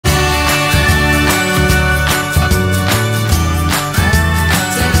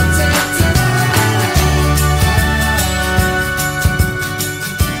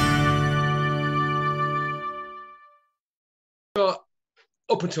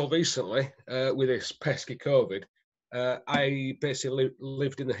up until recently, with this pesky COVID, I basically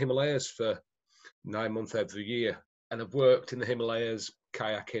lived in the Himalayas for 9 months every year, and I've worked in the Himalayas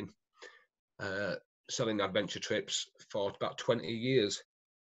kayaking, selling adventure trips for about 20 years.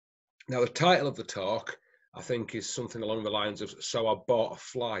 Now, the title of the talk, I think, is something along the lines of "So I Bought a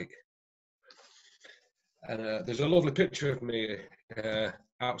Flight." And there's a lovely picture of me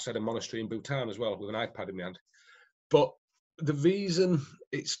outside a monastery in Bhutan as well, with an iPad in my hand. But the reason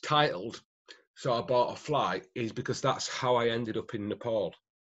it's titled "So I Bought a Flight" is because that's how I ended up in Nepal.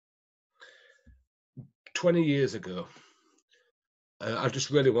 20 years ago, I just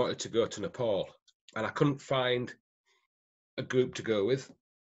really wanted to go to Nepal, and I couldn't find a group to go with,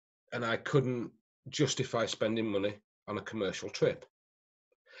 and I couldn't justify spending money on a commercial trip.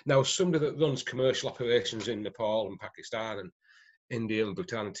 Now, as somebody that runs commercial operations in Nepal and Pakistan and India and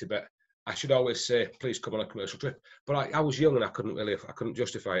Bhutan and Tibet, I should always say, please come on a commercial trip. But I was young and I couldn't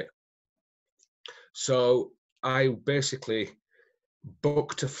justify it. So I basically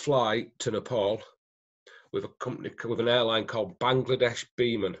booked a flight to Nepal with an airline called Bangladesh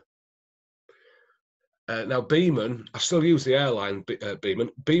Biman. Now, Biman, I still use the airline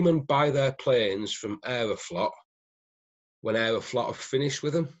Biman. Biman buy their planes from Aeroflot when Aeroflot have finished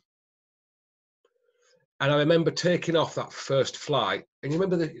with them. And I remember taking off that first flight. And you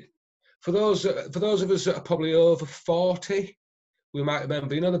remember for those of us that are probably over 40, we might remember,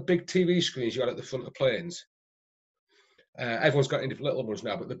 the big TV screens you had at the front of planes. Everyone's got into little ones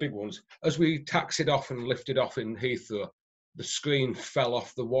now, but the big ones. As we taxied off and lifted off in Heathrow, the screen fell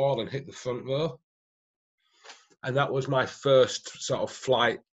off the wall and hit the front row. And that was my first sort of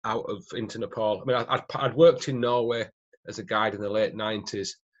flight into Nepal. I mean, I'd worked in Norway as a guide in the late 90s,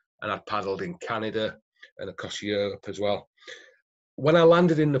 and I'd paddled in Canada and across Europe as well. When I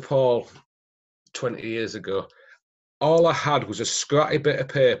landed in Nepal 20 years ago, all I had was a scratty bit of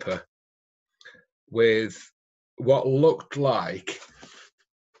paper with what looked like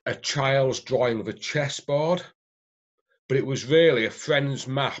a child's drawing of a chessboard, but it was really a friend's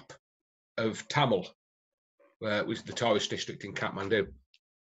map of Tamil, which was the tourist district in Kathmandu.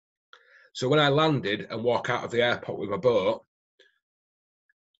 So when I landed and walk out of the airport with my boat,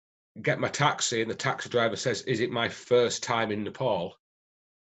 get my taxi, and the taxi driver says, "Is it my first time in Nepal?"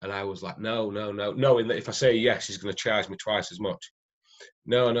 And I was like, no, knowing that if I say yes, he's going to charge me twice as much.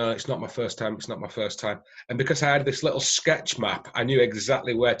 No, it's not my first time. It's not my first time. And because I had this little sketch map, I knew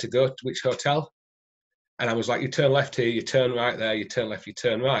exactly where to go, to which hotel. And I was like, you turn left here, you turn right there, you turn left, you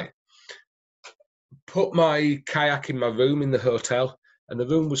turn right. Put my kayak in my room in the hotel, and the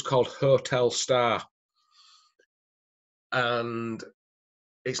room was called Hotel Star. And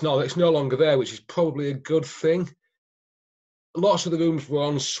it's no longer there, which is probably a good thing. Lots of the rooms were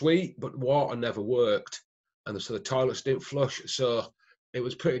en suite, but water never worked, and so the toilets didn't flush. So it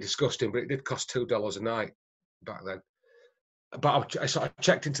was pretty disgusting, but it did cost $2 a night back then. But I sort of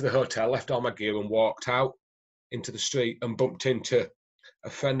checked into the hotel, left all my gear, and walked out into the street and bumped into a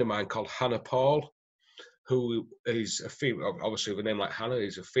friend of mine called Hannah Paul, who is a female, obviously with a name like Hannah,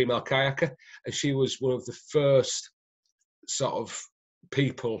 is a female kayaker, and she was one of the first sort of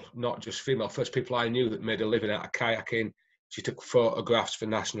people, not just female, first people I knew that made a living out of kayaking. She took photographs for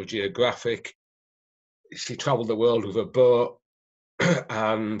National Geographic. She travelled the world with a boat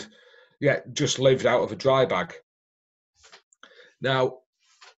and, just lived out of a dry bag. Now,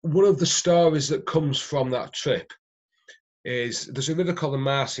 one of the stories that comes from that trip is there's a river called the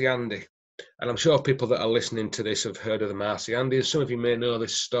Marsiandi. And I'm sure people that are listening to this have heard of the Marsiandi, and some of you may know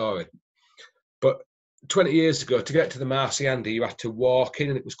this story. But 20 years ago, to get to the Marsiandi, you had to walk in,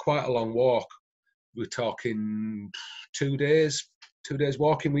 and it was quite a long walk. We're talking 2 days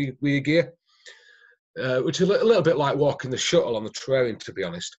walking with your gear, which is a little bit like walking the shuttle on the train, to be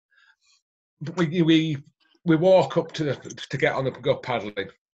honest. But we walk up to get on and go paddling.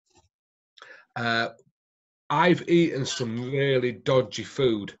 I've eaten some really dodgy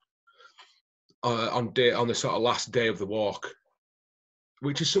food on the sort of last day of the walk,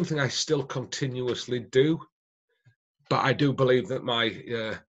 which is something I still continuously do. But I do believe that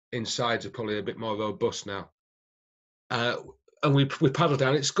my insides are probably a bit more robust now. And we paddle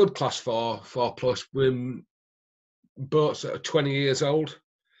down. It's good class 4 plus. We're boats that are 20 years old.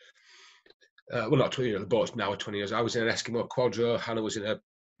 Well, not 20 years. The boats now are 20 years. I was in an Eskimo Quadro. Hannah was in a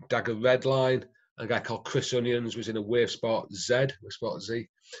Dagger Redline. A guy called Chris Onions was in a Wave Sport Z.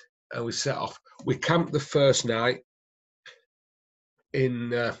 And we set off. We camped the first night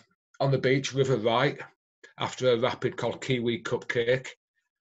on the beach, River Right, after a rapid called Kiwi Cupcake.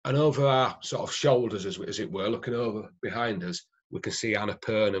 And over our sort of shoulders, as it were, looking over behind us, we can see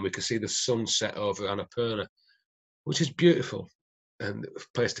Annapurna, and we can see the sunset over Annapurna, which is beautiful. and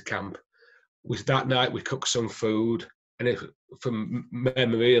place to camp. That night we cooked some food, and from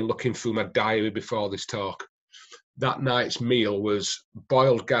memory and looking through my diary before this talk, that night's meal was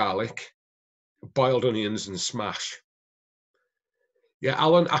boiled garlic, boiled onions and smash. Yeah,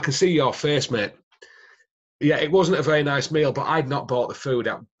 Alan, I can see your face, mate. Yeah, it wasn't a very nice meal, but I'd not bought the food.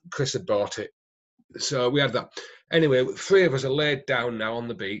 Chris had bought it. So we had that. Anyway, 3 of us are laid down now on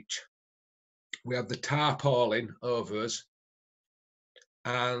the beach. We have the tarpaulin over us.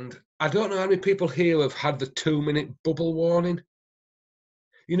 And I don't know how many people here have had the 2-minute bubble warning.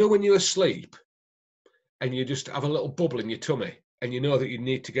 You know when you're asleep and you just have a little bubble in your tummy and you know that you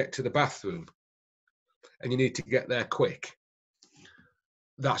need to get to the bathroom and you need to get there quick.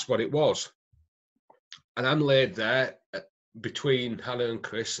 That's what it was. And I'm laid there between Hannah and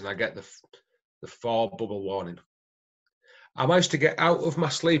Chris, and I get the 4 bubble warning. I managed to get out of my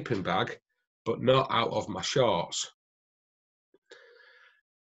sleeping bag, but not out of my shorts.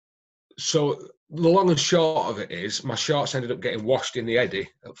 So the long and short of it is, my shorts ended up getting washed in the eddy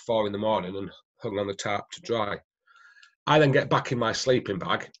at 4 in the morning and hung on the tarp to dry. I then get back in my sleeping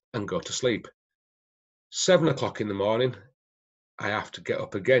bag and go to sleep. 7 o'clock in the morning, I have to get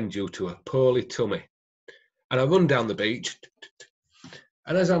up again due to a poorly tummy. And I run down the beach,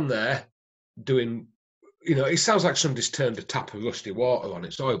 and as I'm there doing, it sounds like somebody's turned a tap of rusty water on.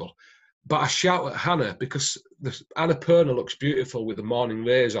 It's horrible. But I shout at Hannah because the Annapurna looks beautiful with the morning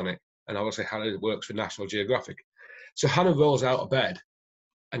rays on it. And obviously Hannah works for National Geographic. So Hannah rolls out of bed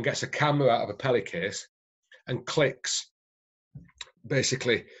and gets a camera out of a pelly case and clicks,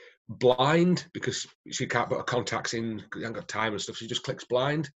 basically blind, because she can't put her contacts in, she hasn't got time and stuff. She just clicks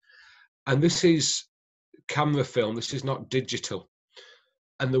blind. And this is camera film. This is not digital.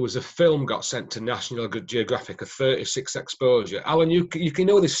 And there was a film got sent to National Geographic, a 36 exposure. Alan, you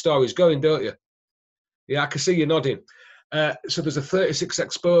know this story's going, don't you? Yeah, I can see you nodding. So there's a 36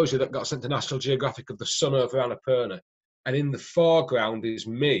 exposure that got sent to National Geographic of the sun over Annapurna. And in the foreground is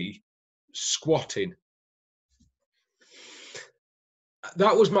me squatting.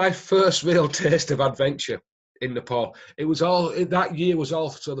 That was my first real taste of adventure in Nepal. That year was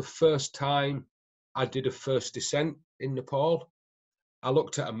also the first time I did a first descent in Nepal. I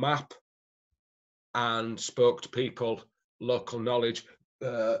looked at a map and spoke to people, local knowledge,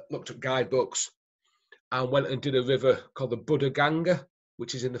 looked at guidebooks, and went and did a river called the Buddha Ganga,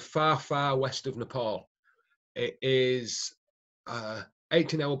 which is in the far, far west of Nepal. It is an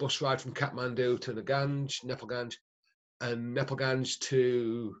 18-hour bus ride from Kathmandu to Nepalganj, and Nepalganj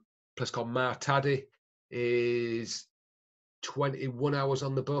to a place called Martadi is 21 hours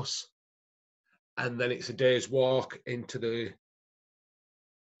on the bus. And then it's a day's walk into the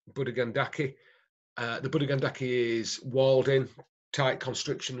Buddha Gandaki. The Buddha Gandaki is walled in, tight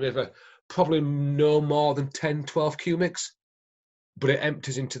constriction river, probably no more than 10, 12 cubics, but it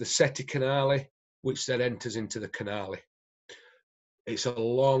empties into the Seti Canale, which then enters into the Canale. It's a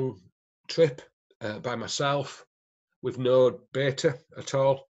long trip by myself with no beta at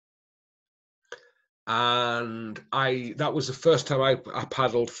all. And that was the first time I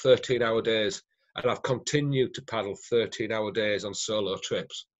paddled 13-hour days, and I've continued to paddle 13-hour days on solo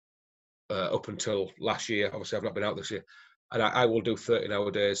trips up until last year. Obviously, I've not been out this year, and I will do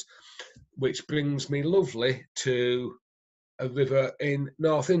 13-hour days, which brings me lovely to a river in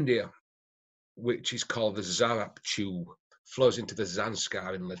North India, which is called the Zarapchu, flows into the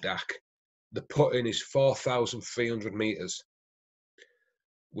Zanskar in Ladakh. The put-in is 4,300 meters,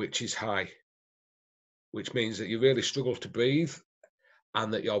 which is high, which means that you really struggle to breathe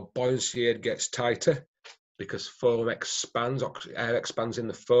and that your buoyancy aid gets tighter because foam expands, air expands in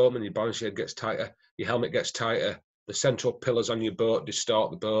the foam, and your buoyancy aid gets tighter, your helmet gets tighter, the central pillars on your boat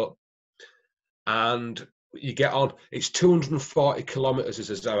distort the boat, and you get on. It's 240 kilometers is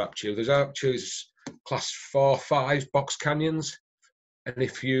a Zarapchu. The Zarapchu is class 4-5 box canyons, and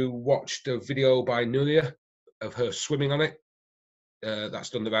if you watched a video by Nuria of her swimming on it, that's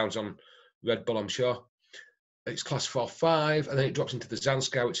done the rounds on Red Bull, I'm sure. It's class 4-5, and then it drops into the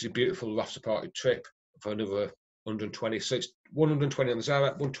Zanskar, which is a beautiful raft-supported trip for another 120. So it's 120 on the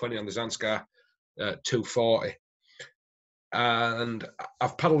Zarap, 120 on the Zanskar, 240. And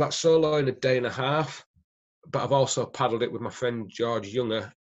I've paddled that solo in a day and a half, but I've also paddled it with my friend George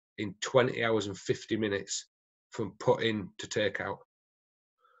Younger in 20 hours and 50 minutes from put-in to take-out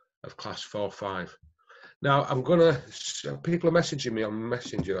of class 4-5. Now, people are messaging me on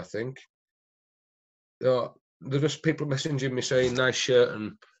Messenger, I think. They're just people messaging me saying nice shirt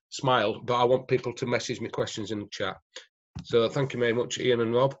and smile, but I want people to message me questions in the chat. So thank you very much, Ian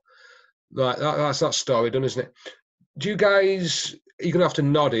and Rob. Right, that's that story done, isn't it? Do you guys you're gonna have to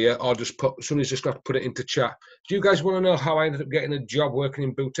nod here, or just put. Somebody's just got to put it into chat. Do you guys want to know how I ended up getting a job working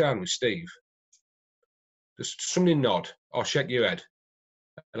in Bhutan with Steve? Just somebody nod or shake your head,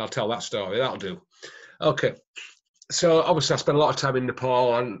 and I'll tell that story. That'll do. Okay. So obviously, I spent a lot of time in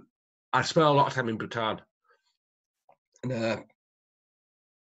Nepal, and I spent a lot of time in Bhutan. And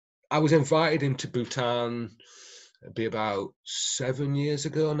I was invited into Bhutan. It'd be about 7 years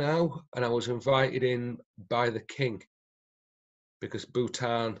ago now, and I was invited in by the king, because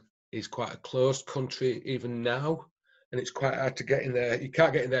Bhutan is quite a closed country even now, and it's quite hard to get in there. You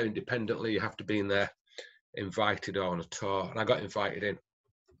can't get in there independently. You have to be in there invited or on a tour, and I got invited in.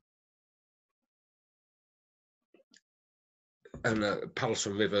 And paddled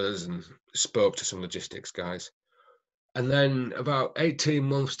some rivers and spoke to some logistics guys. And then about 18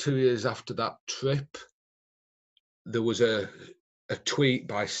 months, 2 years after that trip, there was a tweet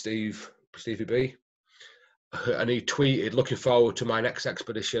by Stevie B, and he tweeted, looking forward to my next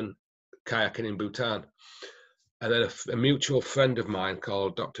expedition, kayaking in Bhutan. And then a mutual friend of mine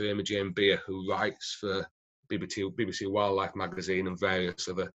called Dr. Imogen Beer, who writes for BBC Wildlife magazine and various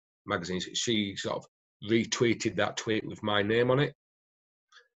other magazines, she sort of retweeted that tweet with my name on it.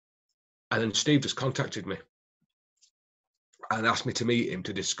 And then Steve just contacted me and asked me to meet him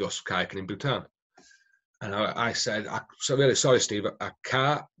to discuss kayaking in Bhutan. And I said, so really sorry, Steve, I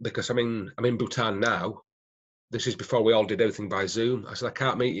can't, because I'm in Bhutan now. This is before we all did everything by Zoom. I said, I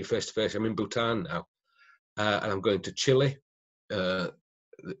can't meet you face to face. I'm in Bhutan now. And I'm going to Chile in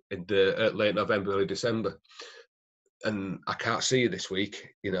late November, early December. And I can't see you this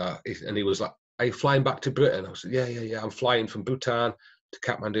week, you know. And he was like, are you flying back to Britain? I said, yeah. I'm flying from Bhutan to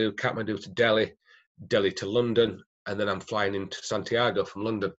Kathmandu, Kathmandu to Delhi, Delhi to London, and then I'm flying into Santiago from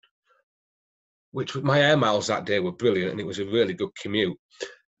London. Which my air miles that day were brilliant, and it was a really good commute.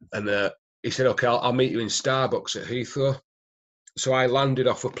 And he said, okay, I'll meet you in Starbucks at Heathrow. So I landed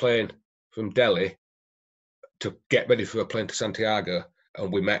off a plane from Delhi to get ready for a plane to Santiago,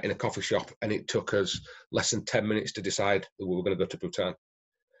 and we met in a coffee shop, and it took us less than 10 minutes to decide that we were going to go to Bhutan.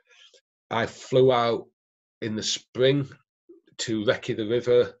 I flew out in the spring to recce the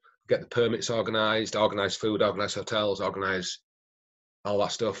river, get the permits organised, organise food, organise hotels, organise all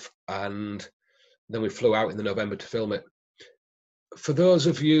that stuff, and then we flew out in the November to film it. For those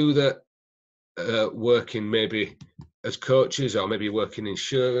of you that are working maybe as coaches, or maybe working in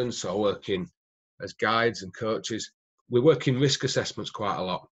insurance, or working as guides and coaches, we work in risk assessments quite a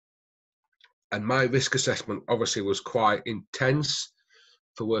lot. And my risk assessment obviously was quite intense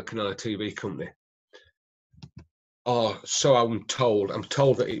for working on a TV company. Or so I'm told. I'm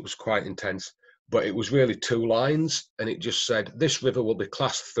told that it was quite intense, but it was really 2 lines, and it just said, this river will be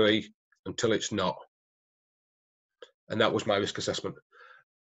class 3 until it's not. And that was my risk assessment.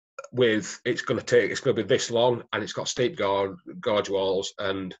 With it's going to be this long, and it's got steep gorge walls,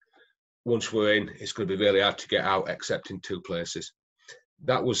 and once we're in, it's going to be really hard to get out, except in 2 places.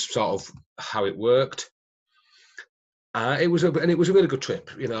 That was sort of how it worked. It was a really good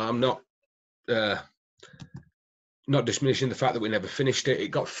trip. You know, I'm not diminishing the fact that we never finished it. It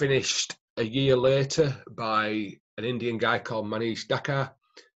got finished a year later by an Indian guy called Manish Dakar,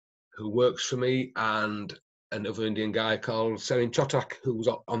 who works for me, and another Indian guy called Serin Chotak, who was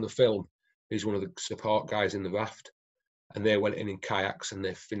on the film. He's one of the support guys in the raft. And they went in kayaks, and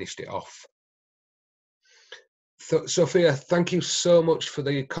they finished it off. Sophia, thank you so much for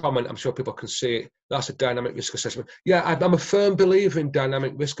the comment. I'm sure people can see it. That's a dynamic risk assessment. Yeah, I'm a firm believer in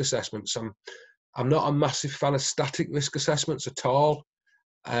dynamic risk assessments. I'm not a massive fan of static risk assessments at all.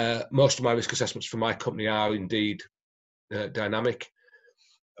 Most of my risk assessments for my company are indeed dynamic,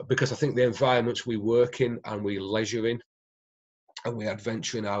 because I think the environments we work in and we leisure in and we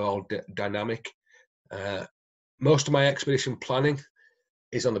adventure in are all dynamic. Most of my expedition planning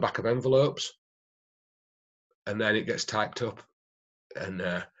is on the back of envelopes, and then it gets typed up,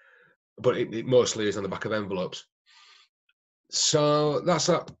 but it mostly is on the back of envelopes. So that's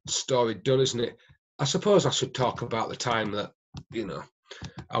that story done, isn't it? I suppose I should talk about the time that, you know,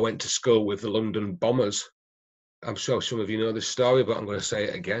 I went to school with the London bombers. I'm sure some of you know this story, but I'm going to say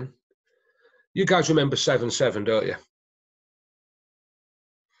it again. You guys remember 7/7, don't you?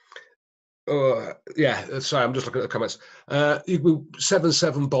 Oh, yeah, sorry, I'm just looking at the comments.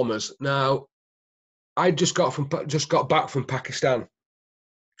 7/7 bombers. Now, I just got back from Pakistan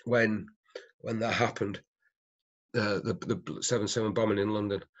when that happened, the 7/7 bombing in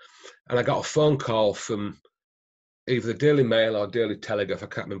London, and I got a phone call from either the Daily Mail or Daily Telegraph, I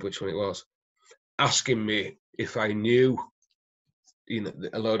can't remember which one it was, asking me if I knew, you know,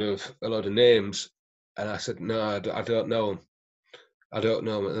 a load of names, and I said no, I don't know them. I don't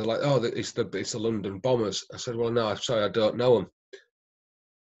know them. And they're like, oh, it's the London bombers. I said, well, no, I'm sorry, I don't know them.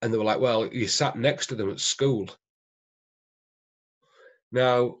 And they were like, well, you sat next to them at school.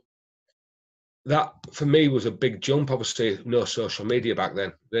 Now, that for me was a big jump. Obviously, no social media back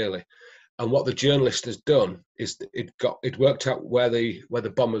then, really. And what the journalist has done is it worked out where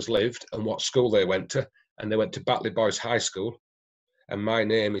the bombers lived and what school they went to, and they went to Batley Boys High School. And my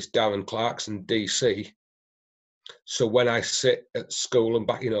name is Darren Clarkson, DC. So when I sit at school and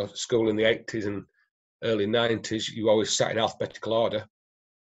back, school in the 80s and early 90s, you always sat in alphabetical order.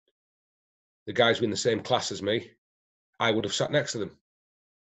 The guys were in the same class as me. I would have sat next to them.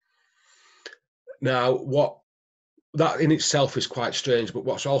 Now, what that in itself is quite strange, but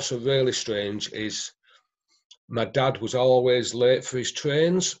what's also really strange is my dad was always late for his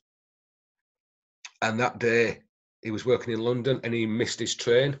trains. And that day he was working in London and he missed his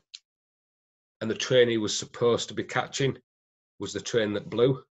train. And the train he was supposed to be catching was the train that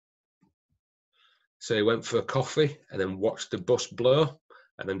blew. So he went for a coffee and then watched the bus blow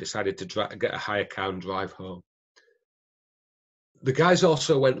and then decided to get a hire car and drive home. The guys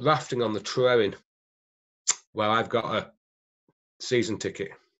also went rafting on the Trewin, where I've got a season ticket.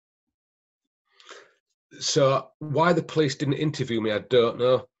 So why the police didn't interview me, I don't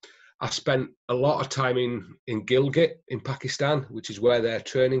know. I spent a lot of time in Gilgit in Pakistan, which is where their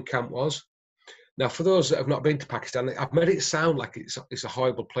training camp was. Now, for those that have not been to Pakistan, I've made it sound like it's a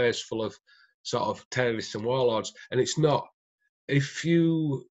horrible place full of sort of terrorists and warlords, and it's not. If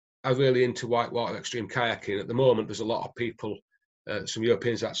you are really into whitewater extreme kayaking, at the moment there's a lot of people, some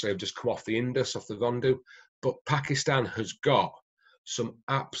Europeans actually have just come off the Indus, off the Vondu, but Pakistan has got some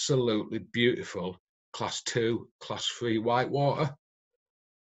absolutely beautiful class 2, class 3 whitewater.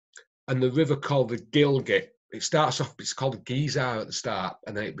 And the river called the Gilgit, it starts off, it's called Gizar at the start,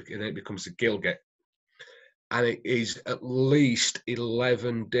 and then it becomes the Gilgit. And it is at least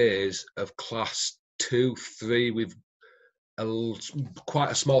 11 days of class 2, 3 with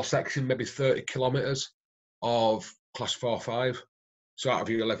quite a small section, maybe 30 kilometres of class 4, 5. So out of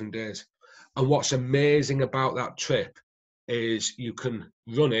your 11 days. And what's amazing about that trip is you can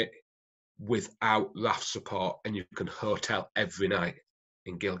run it without raft support and you can hotel every night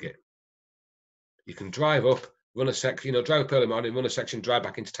in Gilgit. You can drive up, run a section, drive up early morning, run a section, drive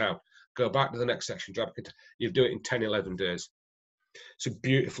back into town, go back to the next section, drive back into, you do it in 10, 11 days. It's a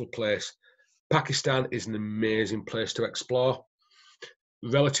beautiful place. Pakistan is an amazing place to explore.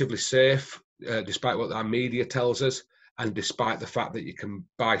 Relatively safe, despite what our media tells us, and despite the fact that you can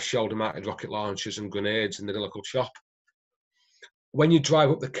buy shoulder-mounted rocket launchers and grenades in the local shop. When you drive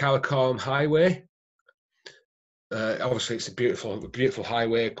up the Karakoram Highway, obviously it's a beautiful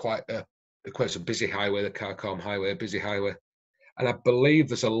highway, quite a busy highway, the Karakoram Highway, a busy highway. And I believe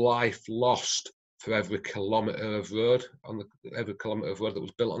there's a life lost for every kilometre of road that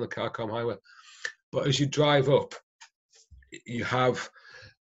was built on the Karakoram Highway. But as you drive up, you have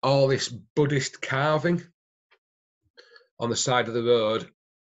all this Buddhist carving on the side of the road,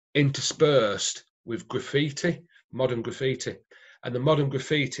 interspersed with graffiti, modern graffiti. And the modern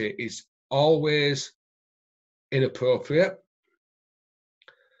graffiti is always inappropriate,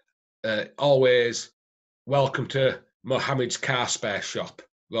 always welcome to Mohammed's car spare shop,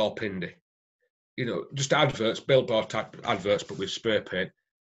 Rawalpindi. Just adverts, billboard type adverts, but with spray paint.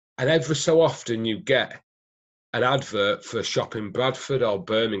 And every so often you get an advert for a shop in Bradford or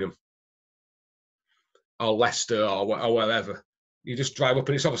Birmingham or Leicester or wherever. You just drive up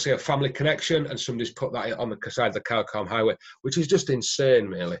and it's obviously a family connection and somebody's put that on the side of the Karakoram Highway, which is just insane,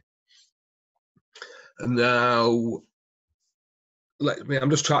 really. And now,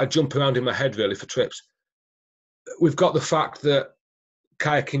 I'm just trying to jump around in my head, really, for trips. We've got the fact that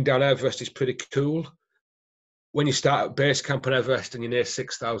kayaking down Everest is pretty cool. When you start at base camp on Everest and you're near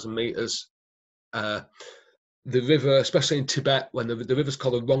 6,000 metres, the river, especially in Tibet, when the river's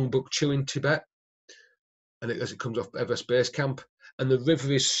called the Rongbuk-Chu in Tibet, and as it comes off Everest Base Camp, and the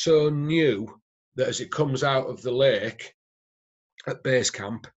river is so new that as it comes out of the lake at Base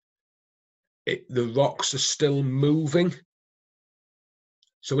Camp, the rocks are still moving.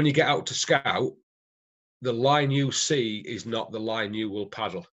 So when you get out to scout, the line you see is not the line you will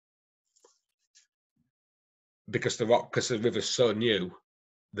paddle, because the river's so new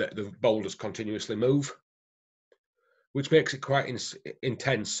that the boulders continuously move, which makes it quite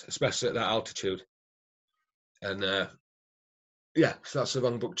intense, especially at that altitude. And so that's the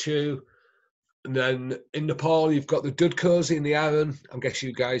Rongbuk-Chu. And then in Nepal, you've got the Dudkos in the Aran. I guess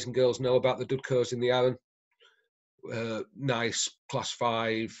you guys and girls know about the Dudkos in the Aran. Nice class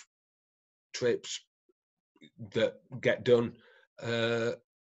 5 trips that get done. I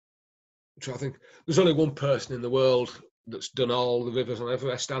think there's only one person in the world that's done all the rivers on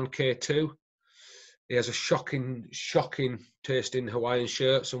Everest and K2. He has a shocking tasting Hawaiian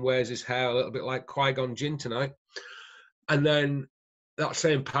shirts and wears his hair a little bit like Qui-Gon Jinn tonight. And then that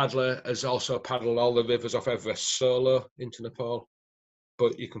same paddler has also paddled all the rivers off Everest solo into Nepal.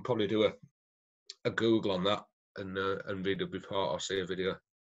 But you can probably do a Google on that and read a report or see a video.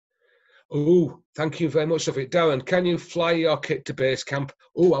 Oh, thank you very much, Sophie. Darren, can you fly your kit to base camp?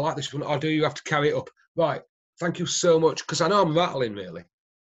 Oh, I like this one. Or do you have to carry it up? Right, thank you so much, because I know I'm rattling, really.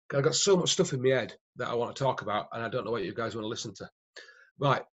 I've got so much stuff in my head that I want to talk about, and I don't know what you guys want to listen to.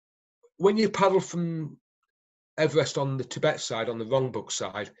 Right, when you paddle from Everest on the Tibet side, on the Rongbuk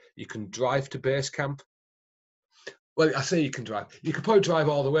side, you can drive to base camp. Well, I say you can drive. You could probably drive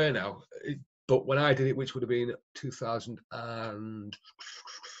all the way now, but when I did it, which would have been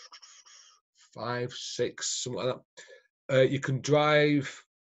 2005, 6, something like that, you can drive.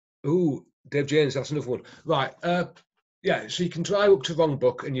 Ooh, Dave James, that's another one. Right, yeah, so you can drive up to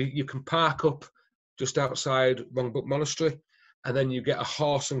Rongbuk, and you can park up just outside Rongbuk Monastery, and then you get a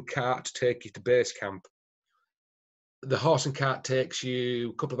horse and cart to take you to base camp. The horse and cart takes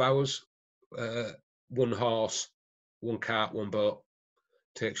you a couple of hours. One horse, one cart, one boat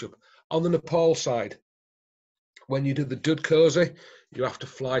takes you up. On the Nepal side, when you do the Dudkosi, you have to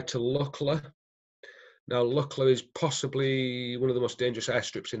fly to Lukla. Now, Lukla is possibly one of the most dangerous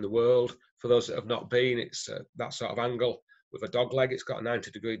airstrips in the world. For those that have not been, it's that sort of angle with a dog leg. It's got a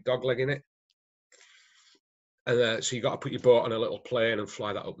 90-degree dog leg in it. And so you've got to put your boat on a little plane and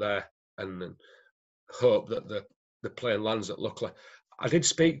fly that up there and hope that the plane lands at Lukla. I did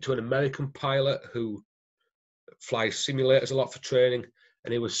speak to an American pilot who flies simulators a lot for training,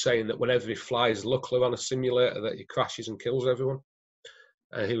 and he was saying that whenever he flies Lukla on a simulator, that he crashes and kills everyone.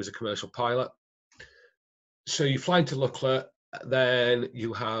 He was a commercial pilot. So you fly into Lukla, then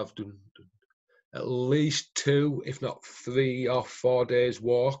you have done at least 2, if not 3 or 4 days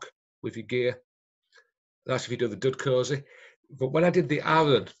walk with your gear. That's if you do the Dudkosi. But when I did the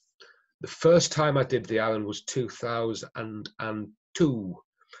Aran, the first time I did the Aran was 2002.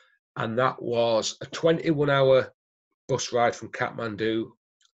 And that was a 21-hour bus ride from Kathmandu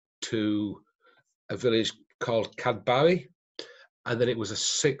to a village called Kadbari. And then it was a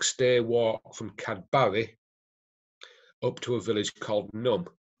 6-day walk from Kadbari up to a village called Num.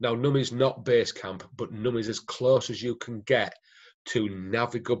 Now, Num is not base camp, but Num is as close as you can get to a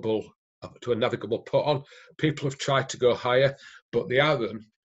navigable put on. People have tried to go higher, but the Aran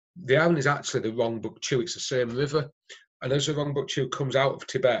is actually the Rongbuk Chu. It's the same river. And as the Rongbuk Chu comes out of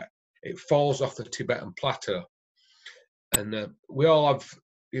Tibet, it falls off the Tibetan plateau. And we all have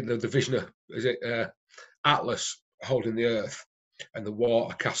the vision of, Atlas holding the earth and the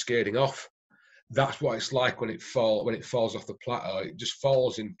water cascading off. That's what it's like when it falls off the plateau. It just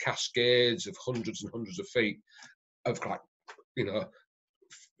falls in cascades of hundreds and hundreds of feet of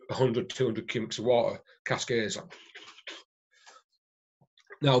 100, 200 cubics of water, cascades.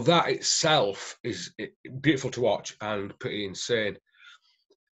 Now that itself is beautiful to watch and pretty insane.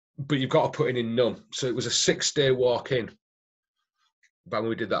 But you've got to put in Num. So it was a 6-day walk in. When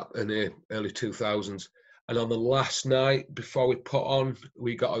we did that in the early 2000s. And on the last night before we put on,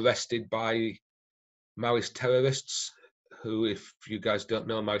 we got arrested by Maoist terrorists, who, if you guys don't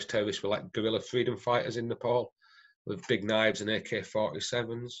know, Maoist terrorists were like guerrilla freedom fighters in Nepal with big knives and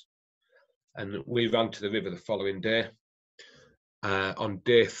AK-47s. And we ran to the river the following day. On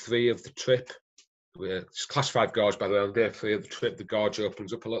day 3 of the trip, it's class 5 gorge, by the way. On day 3 of the trip, the gorge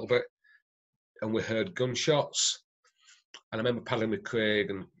opens up a little bit, and we heard gunshots. And I remember paddling with Craig,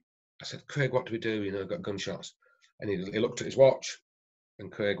 and I said, "Craig, what do we do? You know, got gunshots." And he looked at his watch,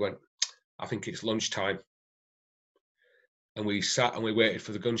 and Craig went, "I think it's lunchtime." And we sat and we waited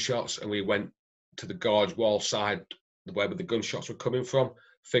for the gunshots, and we went to the gorge wall side where the gunshots were coming from,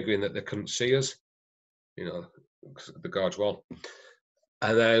 figuring that they couldn't see us, the gorge wall.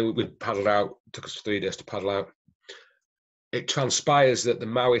 And then we paddled out. It took us 3 days to paddle out. It transpires that the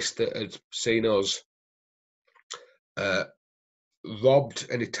Maoists that had seen us robbed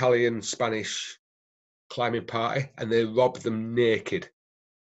an Italian-Spanish climbing party, and they robbed them naked.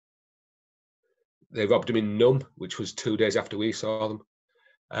 They robbed them in Num, which was 2 days after we saw them.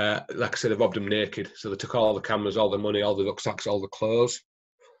 Like I said, they robbed them naked. So they took all the cameras, all the money, all the rucksacks, all the clothes.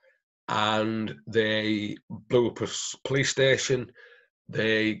 And they blew up a police station.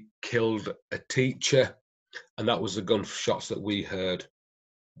 They killed a teacher. And that was the gunshots that we heard.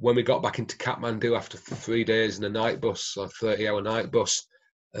 When we got back into Kathmandu after 3 days in a night bus, a 30-hour night bus,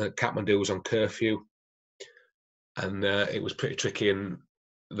 Kathmandu was on curfew. And it was pretty tricky, and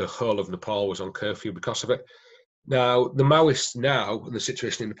the whole of Nepal was on curfew because of it. Now, the Maoists now, and the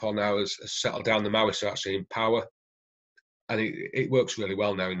situation in Nepal now has settled down. The Maoists are actually in power. And it works really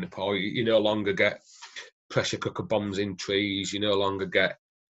well now in Nepal. You no longer get pressure cooker bombs in trees. You no longer get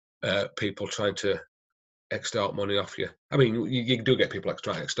people trying to extort money off you. I mean, you do get people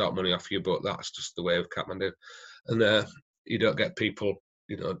trying to extort money off you, but that's just the way of Kathmandu. And you don't get people,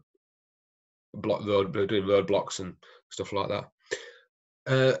 you know, doing roadblocks and stuff like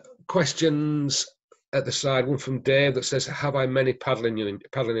that. Questions at the side. One from Dave that says, "Have I many paddling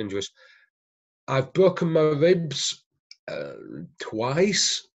injuries?" I've broken my ribs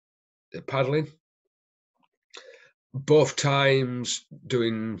twice paddling. Both times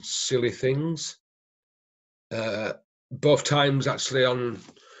doing silly things. Both times actually on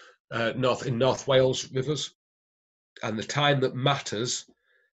North Wales rivers, and the time that matters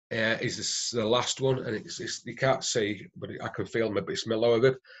is the last one, and it's you can't see, but I can feel it's my lower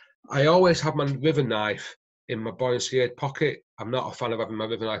rib. I always have my river knife in my buoyancy aid pocket. I'm not a fan of having my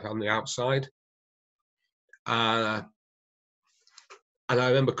river knife on the outside. And I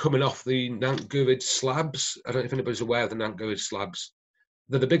remember coming off the Nant Gwryd slabs. I don't know if anybody's aware of the Nant Gwryd slabs.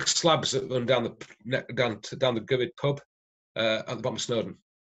 They're the big slabs that run down the Gwryd pub at the bottom of Snowdon.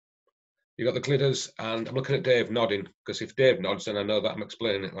 You've got the glidders, and I'm looking at Dave nodding, because if Dave nods, then I know that I'm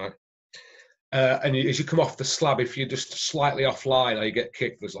explaining it right. And as you come off the slab, if you're just slightly offline or you get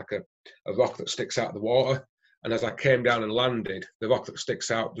kicked, there's like a rock that sticks out of the water. And as I came down and landed, the rock that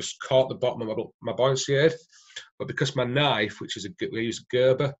sticks out just caught the bottom of my buoyancy aid. But because my knife, which is we use a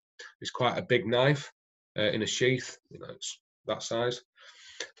Gerber, is quite a big knife in a sheath, you know, it's that size,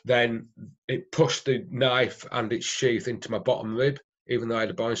 then it pushed the knife and its sheath into my bottom rib, even though I had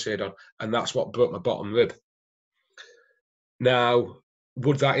a buoyancy aid on, and that's what broke my bottom rib. Now,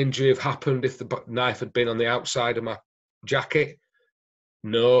 would that injury have happened if the knife had been on the outside of my jacket?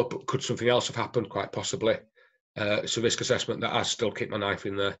 No, but could something else have happened? Quite possibly. It's a risk assessment that I still keep my knife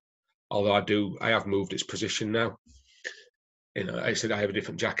in there, although I have moved its position now. You know, I said I have a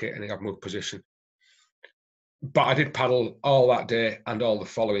different jacket and I have moved position. But I did paddle all that day and all the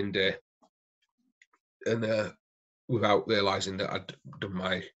following day, and without realising that I'd done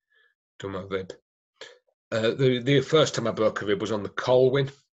my rib. The first time I broke a rib was on the Colwyn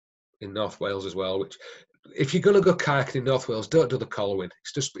in North Wales as well. Which, if you're going to go kayaking in North Wales, don't do the Colwyn.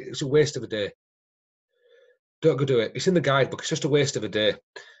 It's a waste of a day. Don't go do it. It's in the guidebook. It's just a waste of a day.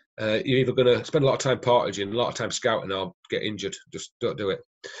 You're either going to spend a lot of time portaging, a lot of time scouting, or get injured. Just don't do it.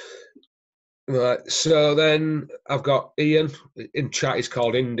 Right. So then I've got Ian in chat. He's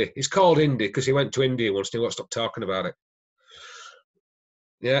called Indy. He's called Indy because he went to India once and he won't stop talking about it.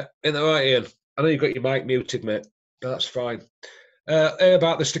 Yeah, ain't that right, Ian? I know you've got your mic muted, mate. That's fine.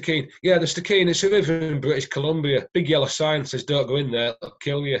 About the Stakeen. Yeah, the Stakeen, it's a river in British Columbia. Big yellow sign says, "Don't go in there, it'll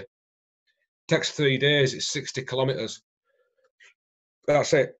kill you." Takes 3 days, it's 60 kilometres.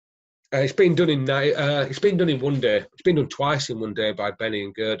 That's it. It's been done in 1 day. It's been done twice in 1 day by Benny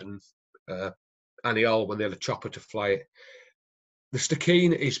and Gerd and Annie All when they had a chopper to fly it. The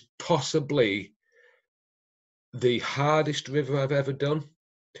Stakeen is possibly the hardest river I've ever done,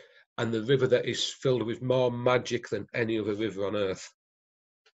 and the river that is filled with more magic than any other river on earth.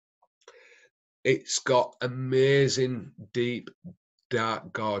 It's got amazing, deep,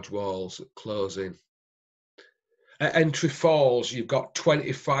 dark gorge walls that close in. At Entry Falls, you've got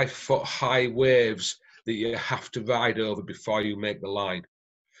 25-foot high waves that you have to ride over before you make the line.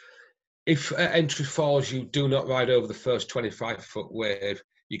 If at Entry Falls you do not ride over the first 25-foot wave,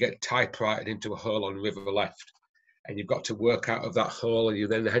 you get typewritten into a hole on River Left. And you've got to work out of that hole, and you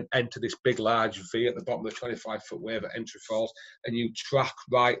then enter this big, large V at the bottom of the 25-foot wave at Entry Falls, and you track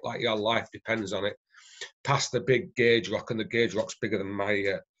right like your life depends on it, past the big gauge rock, and the gauge rock's bigger than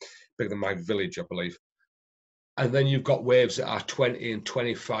my village, I believe. And then you've got waves that are 20 and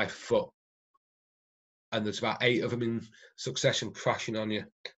 25 foot, and there's about 8 of them in succession crashing on you,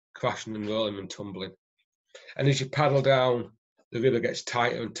 crashing and rolling and tumbling. And as you paddle down, the river gets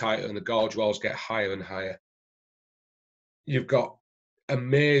tighter and tighter, and the gorge walls get higher and higher. You've got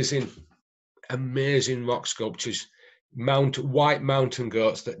amazing rock sculptures, white mountain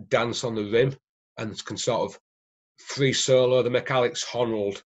goats that dance on the rim and can sort of free solo. They make Alex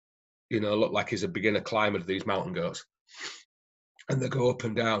Honnold, look like he's a beginner climber to these mountain goats. And they go up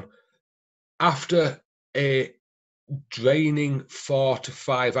and down. After a draining 4 to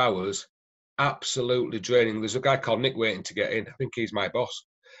 5 hours, absolutely draining. There's a guy called Nick waiting to get in. I think he's my boss.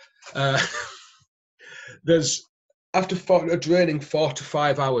 After draining 4 to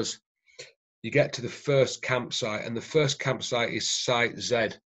 5 hours, you get to the first campsite, and the first campsite is Site Z.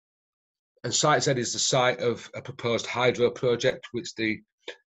 And Site Z is the site of a proposed hydro project, which the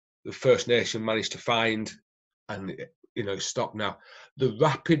First Nation managed to find, and it's stopped now. The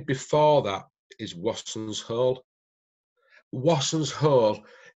rapid before that is Wasson's Hole. Wasson's Hole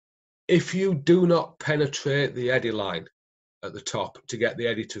If you do not penetrate the eddy line at the top to get the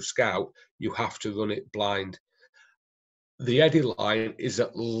eddy to scout, you have to run it blind. The eddy line is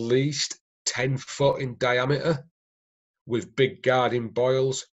at least 10 foot in diameter with big guarding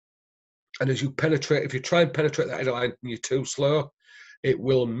boils. And as you penetrate, if you try and penetrate that eddy line and you're too slow, it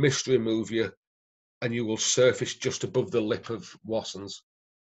will mystery move you and you will surface just above the lip of Wassons.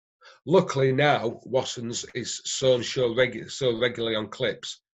 Luckily now, Wassons is sewn so regularly on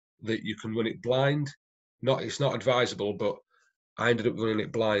clips that you can run it blind. It's not advisable, but I ended up running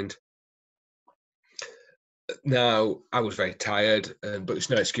it blind. Now, I was very tired, but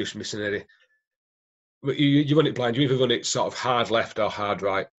it's no excuse for missing any. But you run it blind. You either run it sort of hard left or hard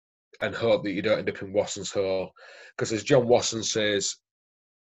right and hope that you don't end up in Wassons Hole. Because as John Wasson says,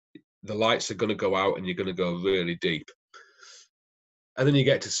 the lights are going to go out and you're going to go really deep. And then you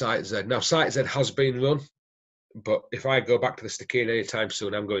get to Site Z. Now, Site Z has been run, but if I go back to the Stikine anytime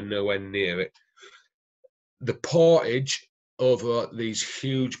soon, I'm going nowhere near it. The portage over these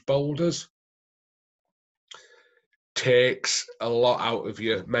huge boulders takes a lot out of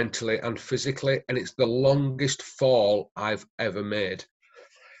you mentally and physically, and it's the longest fall I've ever made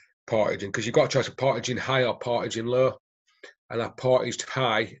portaging, because you've got to try to portaging high or portaging low, and I portaged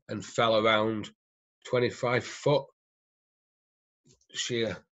high and fell around 25 foot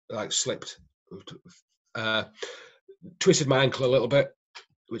sheer, like slipped, twisted my ankle a little bit,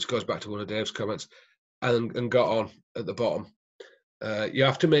 which goes back to one of Dave's comments, and got on at the bottom. You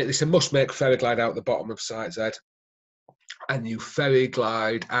have to make this a must-make ferry glide out the bottom of Site Z, and you ferry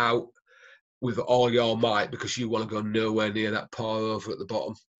glide out with all your might because you want to go nowhere near that pour over at the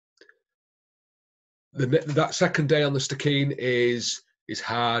bottom. That second day on the Stikine is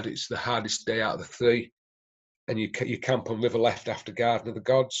hard. It's the hardest day out of the three, and you camp on River Left after Garden of the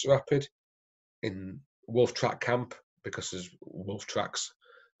Gods Rapid in Wolf Track Camp because there's wolf tracks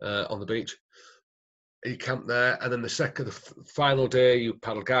on the beach. You camp there, and then the final day you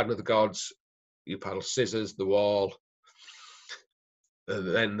paddle Garden of the Gods, you paddle Scissors, the Wall.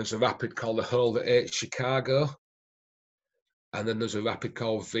 Then there's a rapid called the Hole That Ate Chicago, and then there's a rapid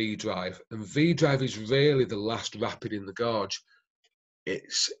called V Drive. And V Drive is really the last rapid in the gorge.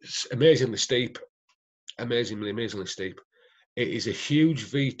 It's amazingly steep, amazingly steep. It is a huge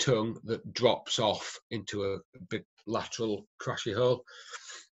V tongue that drops off into a big lateral crashy hole,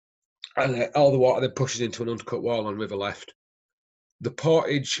 and all the water then pushes into an undercut wall on River Left. The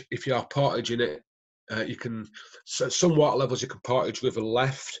portage, if you are portaging it, you can, some water levels you can portage River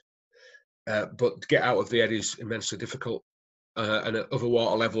Left, but to get out of the eddy is immensely difficult. And at other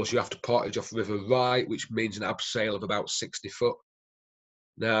water levels, you have to portage off River Right, which means an abseil of about 60 foot.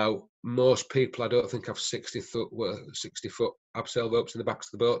 Now, most people, I don't think, have 60 foot abseil ropes in the backs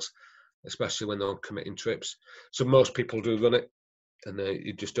of the boats, especially when they're on committing trips. So most people do run it, and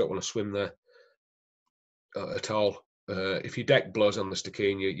you just don't want to swim there at all. If your deck blows on the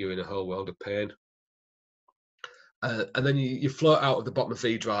Stikine, you're in a whole world of pain. And then you float out of the bottom of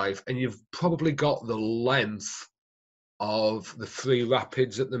V Drive, and you've probably got the length of the 3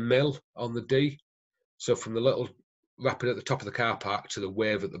 rapids at the mill on the D. So from the little rapid at the top of the car park to the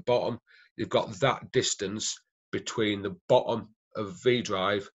wave at the bottom, you've got that distance between the bottom of V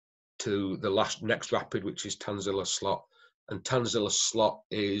Drive to the next rapid, which is Tanzilla Slot. And Tanzilla Slot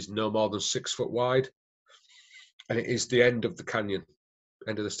is no more than 6 foot wide, and it is the end of the canyon,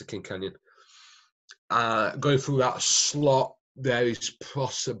 end of the Stikine Canyon. Going through that slot, there is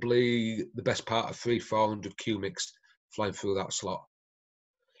possibly the best part of 300-400 cubics flying through that slot.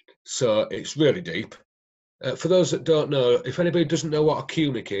 So it's really deep. For those that don't know, if anybody doesn't know what a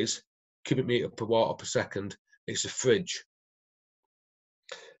cubic is, cubic meter per water per second, it's a fridge.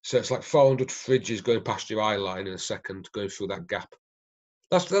 So it's like 400 fridges going past your eye line in a second, going through that gap.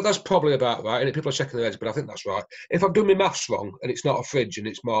 That's probably about right. And people are checking their heads, but I think that's right. If I've done my maths wrong and it's not a fridge and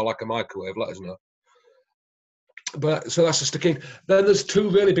it's more like a microwave, let us know. But so that's the Stikine. Then there's 2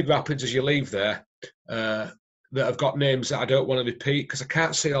 really big rapids as you leave there that have got names that I don't want to repeat because I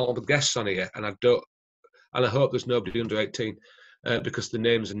can't see all the guests on here, and I hope there's nobody under 18 because the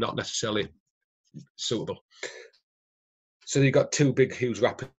names are not necessarily suitable. So you've got 2 big, huge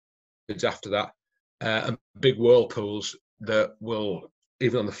rapids after that, and big whirlpools that will,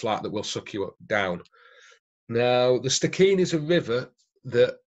 even on the flat, that will suck you down. Now, the Stikine is a river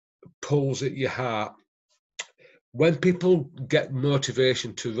that pulls at your heart. When people get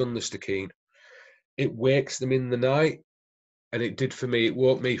motivation to run the Stikine, it wakes them in the night, and it did for me. It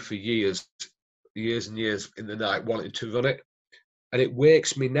woke me for years and years in the night wanting to run it, and it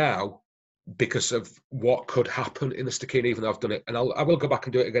wakes me now because of what could happen in the Stikine, even though I've done it, and I will go back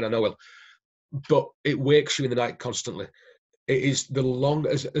and do it again, I know I will, but it wakes you in the night constantly. It is the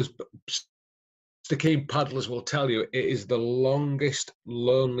longest, as the keen paddlers will tell you, it is the longest,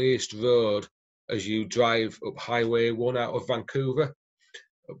 loneliest road as you drive up Highway 1 out of Vancouver,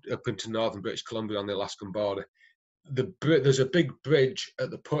 up into northern British Columbia on the Alaskan border. There's a big bridge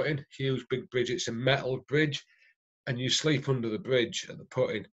at the put-in, huge big bridge. It's a metal bridge, and you sleep under the bridge at the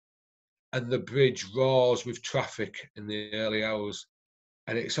put-in, and the bridge roars with traffic in the early hours,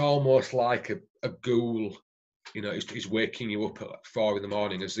 and it's almost like a ghoul. You know, he's waking you up at like 4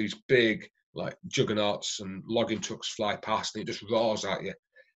 a.m. as these big like juggernauts and logging trucks fly past, and it just roars at you,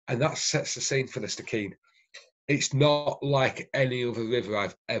 and that sets the scene for the Stikine. It's not like any other river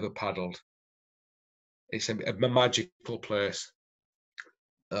I've ever paddled. It's a magical place.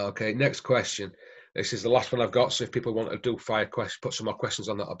 Okay, next question. This is the last one I've got, so if people want to do fire questions, put some more questions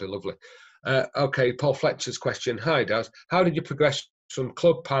on that, that'd be lovely. Okay, Paul Fletcher's question. Hi, Daz. How did you progress from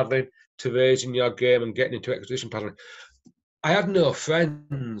club paddling to raising your game and getting into expedition paddling? I had no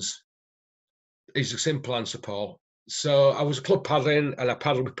friends, is a simple answer, Paul. So I was a club paddling, and I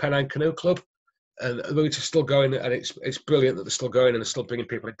paddled with Pennine Canoe Club, and the routes are still going, and it's brilliant that they're still going and they're still bringing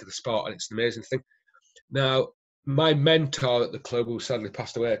people into the sport, and it's an amazing thing. Now, my mentor at the club, who sadly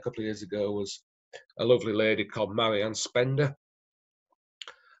passed away a couple of years ago, was a lovely lady called Marianne Spender,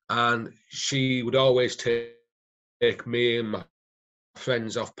 and she would always take me and my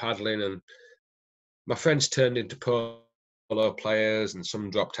friends off paddling, and my friends turned into polo players, and some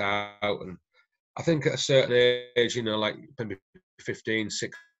dropped out, and I think at a certain age, you know, like maybe 15,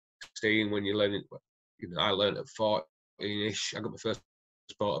 16, when you learn it, you know, I learned at 14-ish. I got my first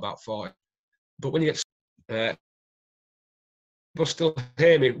sport about 40. But when you get, people still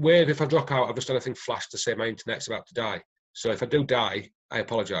hear me. Wave if I drop out. I've just done a thing flash to say my internet's about to die. So if I do die, I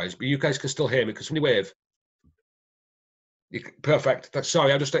apologise. But you guys can still hear me, because when you wave, perfect.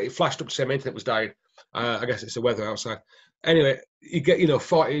 Sorry, I just it flashed up to say my internet was dying. I guess it's the weather outside. Anyway, you get, you know,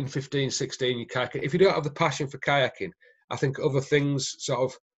 14, 15, 16, you kayak. If you don't have the passion for kayaking, I think other things sort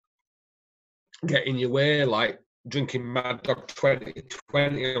of get in your way, like drinking Mad Dog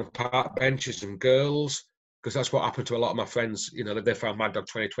 2020 on park benches and girls, because that's what happened to a lot of my friends. You know, they found Mad Dog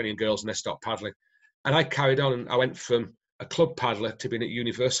 2020 and girls, and they stopped paddling. And I carried on, and I went from a club paddler to being at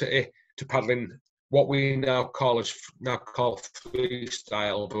university to paddling what we now call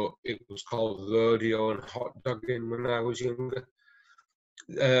freestyle, but it was called rodeo and hot dogging when I was younger.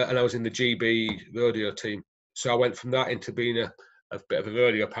 And I was in the GB rodeo team. So I went from that into being a bit of a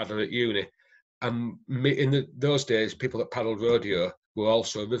rodeo paddler at uni. And in those days, people that paddled rodeo were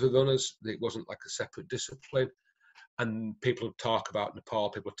also river runners. It wasn't like a separate discipline. And people would talk about Nepal,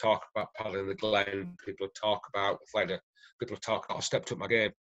 people would talk about paddling the Glen, people would talk about Fleda, people would talk, I stepped up my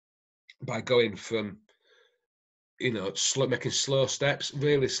game by going from, you know, making slow steps,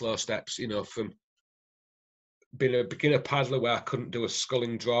 really slow steps, you know, from being a beginner paddler where I couldn't do a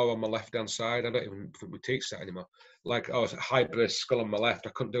sculling draw on my left-hand side. I don't even think we teach that anymore. Like, I was a hybrid scull on my left,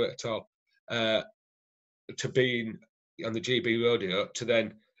 I couldn't do it at all. To being on the GB rodeo, to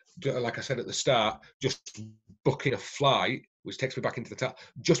then, like I said at the start, just booking a flight, which takes me back into the top,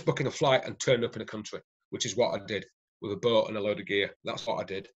 just booking a flight and turning up in a country, which is what I did with a boat and a load of gear. That's what I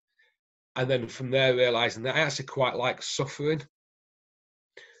did. And then from there, realising that I actually quite like suffering.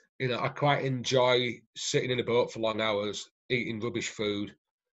 You know, I quite enjoy sitting in a boat for long hours, eating rubbish food,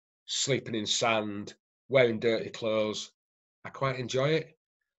 sleeping in sand, wearing dirty clothes. I quite enjoy it.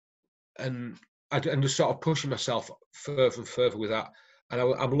 And I'm just sort of pushing myself further and further with that. And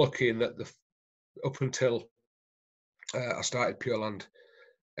I'm lucky in that up until I started Pure Land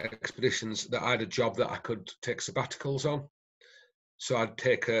Expeditions, that I had a job that I could take sabbaticals on. So I'd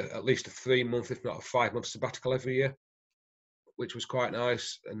take at least a 3-month, if not a 5-month sabbatical every year, which was quite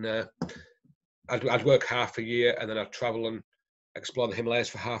nice. And I'd work half a year, and then I'd travel and explore the Himalayas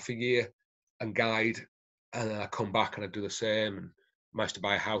for half a year and guide. And then I'd come back and I'd do the same. And managed to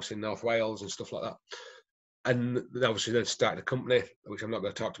buy a house in North Wales and stuff like that. And obviously then started a company, which I'm not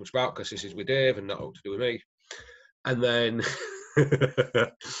going to talk too much about because this is with Dave and not all to do with me. And then,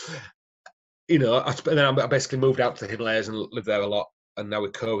 you know, I basically moved out to the Himalayas and lived there a lot. And now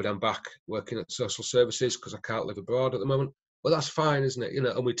with COVID, I'm back working at social services because I can't live abroad at the moment. But that's fine, isn't it? You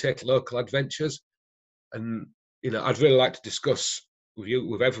know, and we take local adventures. And, you know, I'd really like to discuss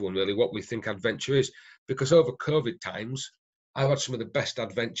with everyone really what we think adventure is, because over COVID times, I've had some of the best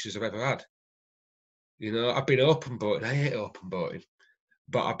adventures I've ever had. You know, I've been open boating. I hate open boating,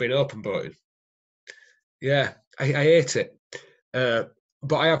 but I've been open boating. Yeah, I hate it.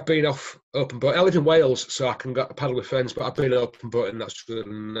 But I have been off open boating. I live in Wales, so I can go paddle with friends, but I've been open boating. That's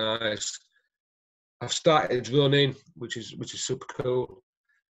really nice. I've started running, which is super cool.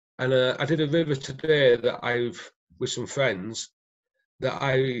 And I did a river today that I've with some friends that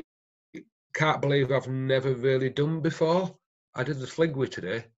I can't believe I've never really done before. I did the Fligway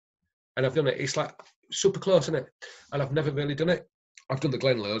today, and I've done it. It's like super close, isn't it? And I've never really done it. I've done the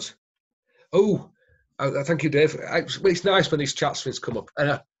Glen loads. Oh, thank you, Dave. It's nice when these chat things come up.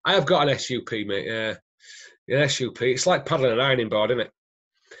 And I have got an SUP, mate. Yeah, an SUP. It's like paddling an ironing board, isn't it?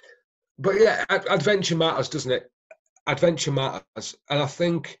 But yeah, adventure matters, doesn't it? Adventure matters, and I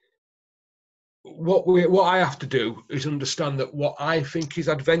think what I have to do is understand that what I think is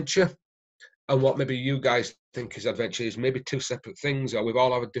adventure and what maybe you guys think is adventure is maybe two separate things, or we've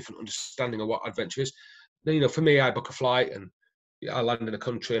all have a different understanding of what adventure is. You know, for me, I book a flight and I land in a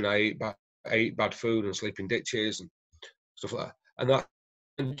country and I eat bad food and sleep in ditches and stuff like that.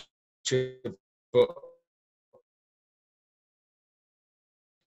 And that, but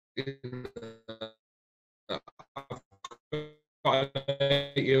I've got an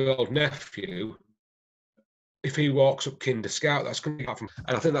 8-year-old nephew. If he walks up Kinder Scout, that's going to happen.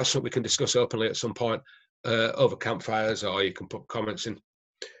 And I think that's something we can discuss openly at some point over campfires, or you can put comments in.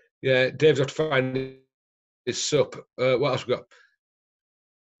 Yeah, Dave's got to find his sup. What else we got?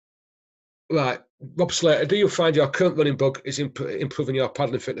 Right, Rob Slater, do you find your current running bug is improving your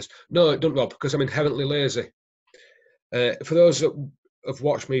paddling fitness? No, it doesn't, Rob, because I'm inherently lazy. For those that have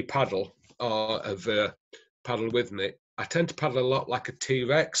watched me paddle or have paddled with me, I tend to paddle a lot like a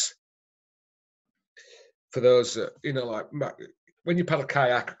T-Rex. For those, you know, like when you paddle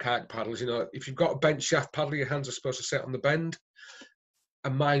kayak paddles, you know, if you've got a bench shaft paddle, your hands are supposed to sit on the bend.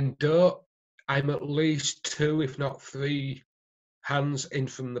 And mine don't. I'm at least 2, if not 3 hands in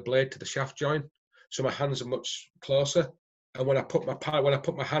from the blade to the shaft joint. So my hands are much closer. And when I put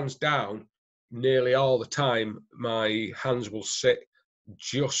my hands down, nearly all the time, my hands will sit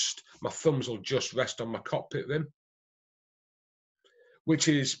my thumbs will just rest on my cockpit rim, which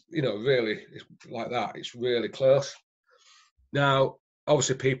is, you know, really like that. It's really close. Now,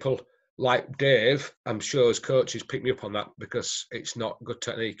 obviously, people like Dave, I'm sure his coaches pick me up on that because it's not good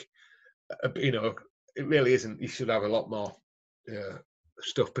technique. You know, it really isn't. You should have a lot more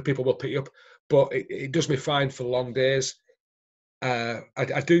stuff, but people will pick you up. But it does me fine for long days. I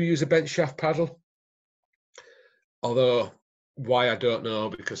do use a bench shaft paddle, although why I don't know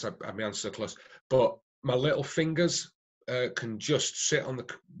because my hands are so close. But my little fingers can just sit on the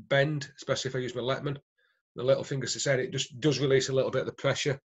bend, especially if I use my Lettman. The little fingers, to say it just does release a little bit of the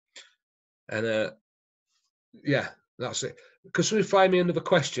pressure, and yeah, that's it. Because if you find me another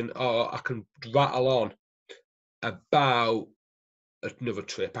question, or I can rattle on about another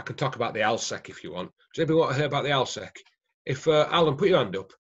trip. I can talk about the ALSEC if you want. Does anybody want to hear about the ALSEC? If Alan, put your hand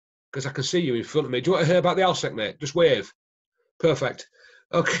up because I can see you in front of me. Do you want to hear about the ALSEC, mate? Just wave. Perfect.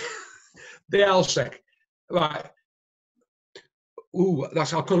 Okay. The ALSEC. Right. Ooh,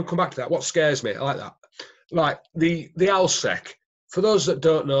 I'll come back to that. What scares me? I like that. Right. The ALSEC. For those that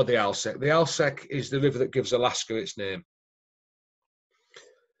don't know the ALSEC is the river that gives Alaska its name.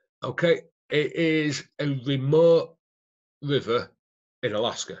 Okay. It is a remote river in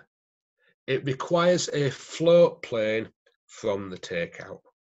Alaska. It requires a float plane from the takeout.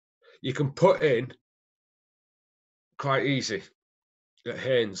 You can put in quite easy at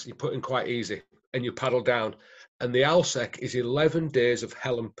Haynes. You put in quite easy and you paddle down. And the ALSEC is 11 days of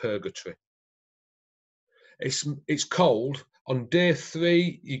hell and purgatory. It's cold. On day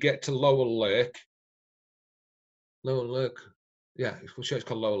 3, you get to Lower Lake. Lower Lake. Yeah, I'm sure it's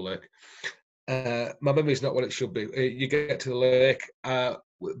called Lower Lake. My memory is not what it should be. You get to the lake,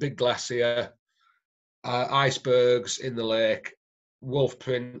 big glacier, icebergs in the lake, wolf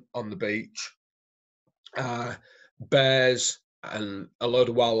print on the beach, bears, and a load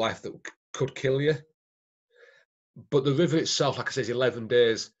of wildlife that could kill you. But the river itself, like I said, is 11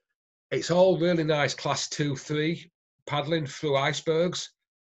 days. It's all really nice, class 2, 3 paddling through icebergs,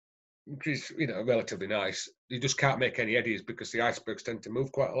 which is, you know, relatively nice. You just can't make any eddies because the icebergs tend to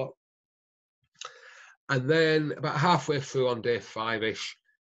move quite a lot. And then about halfway through on day 5-ish,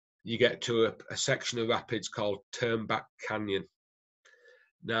 you get to a section of rapids called Turnback Canyon.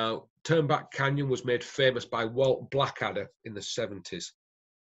 Now, Turnback Canyon was made famous by Walt Blackadder in the 70s.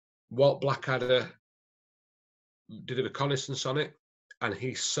 Walt Blackadder did a reconnaissance on it, and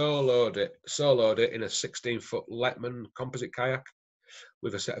he soloed it in a 16-foot Lettman composite kayak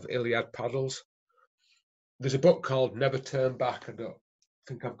with a set of Iliad paddles. There's a book called Never Turn Back. I don't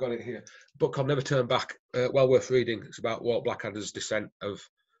think I've got it here. A book called Never Turn Back, well worth reading. It's about Walt Blackadder's descent of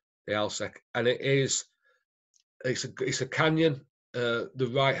the ALSEC, and it's a canyon.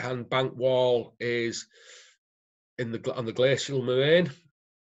 The right-hand bank wall is on the glacial moraine,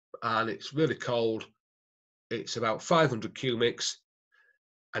 and it's really cold. It's about 500 cubics,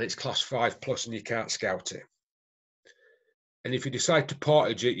 and it's class 5+, and you can't scout it. And if you decide to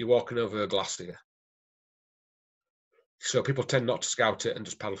portage it, you're walking over a glacier. So people tend not to scout it and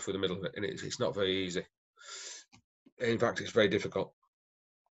just paddle through the middle of it, and it's not very easy. In fact, it's very difficult.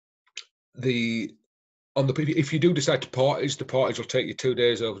 If you do decide to portage, the portage will take you 2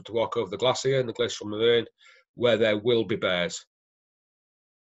 days over to walk over the glacier and the glacial moraine, where there will be bears.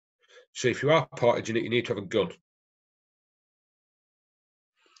 So if you are portaging it, you need to have a gun.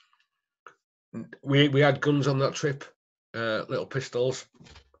 We had guns on that trip, little pistols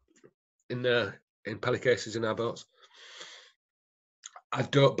in pelly cases in our boats. I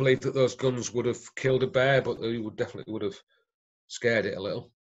don't believe that those guns would have killed a bear, but they definitely would have scared it a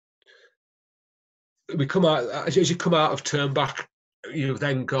little. We come out as you come out of Turnback, you've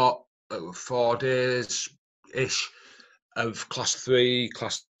then got 4 days ish of class 3,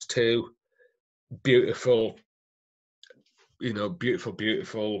 class 2, beautiful,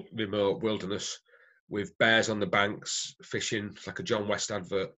 beautiful remote wilderness with bears on the banks, fishing. It's like a John West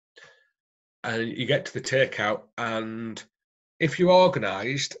advert. And you get to the takeout, and if you're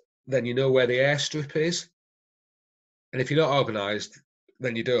organised, then you know where the airstrip is. And if you're not organised,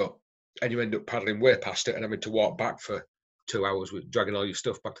 then you don't. And you end up paddling way past it and having to walk back for 2 hours with dragging all your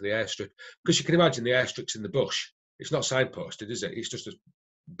stuff back to the airstrip. Because you can imagine the airstrip's in the bush. It's not signposted, is it? It's just a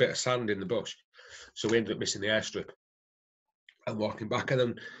bit of sand in the bush. So we ended up missing the airstrip and walking back. And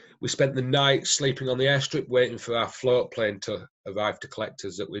then we spent the night sleeping on the airstrip, waiting for our float plane to arrive to collect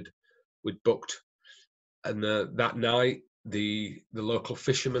us that we'd booked. And that night, the local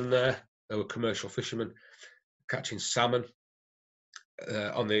fishermen there were commercial fishermen catching salmon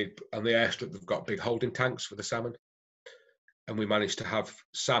on the airstrip. They've got big holding tanks for the salmon, and we managed to have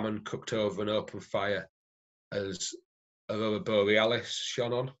salmon cooked over an open fire as Aurora Borealis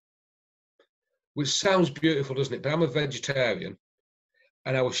shone on, which sounds beautiful, doesn't it? But I'm a vegetarian,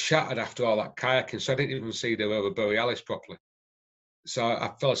 and I was shattered after all that kayaking, so I didn't even see the Aurora Borealis properly. So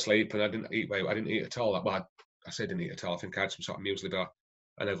I fell asleep and I didn't eat. I didn't eat at all. I said I didn't eat at all. I think I had some sort of muesli bar,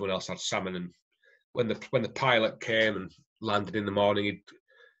 and everyone else had salmon. And when the pilot came and landed in the morning,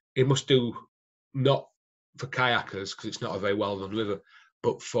 he must do, not for kayakers because it's not a very well-known river,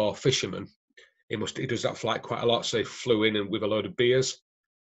 but for fishermen, he does that flight quite a lot. So he flew in and with a load of beers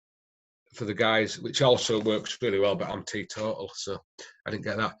for the guys, which also works really well. But I'm teetotal, so I didn't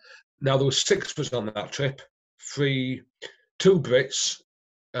get that. Now there was 6 of us on that trip, 2 Brits,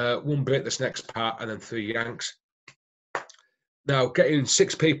 1 Brit this next part, and then 3 Yanks. Now, getting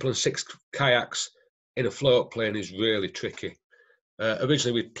 6 people and 6 kayaks in a float plane is really tricky.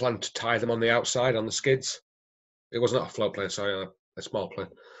 Originally, we planned to tie them on the outside on the skids. It was not a float plane, sorry, a small plane.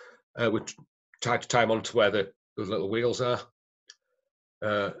 We tried to tie them onto where the little wheels are.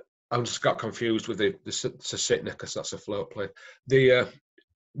 I just got confused with the Sitna because that's a float plane.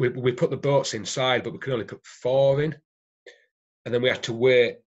 We put the boats inside, but we could only put 4 in. And then we had to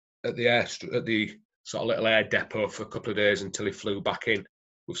wait at the sort of little air depot for a couple of days until he flew back in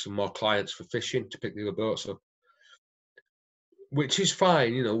with some more clients for fishing to pick the other boats up, which is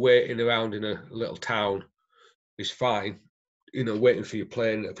fine. Waiting around in a little town is fine. Waiting for your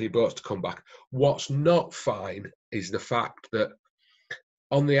plane, for your boats to come back. What's not fine is the fact that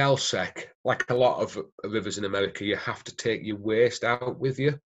on the LSEC, like a lot of rivers in America, you have to take your waste out with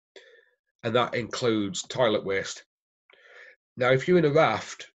you, and that includes toilet waste. Now, if you're in a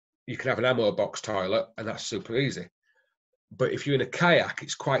raft, you can have an ammo box toilet, and that's super easy. But if you're in a kayak,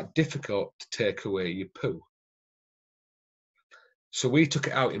 it's quite difficult to take away your poo. So we took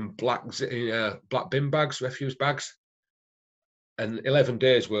it out in black bin bags, refuse bags, and 11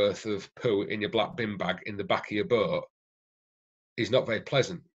 days worth of poo in your black bin bag in the back of your boat is not very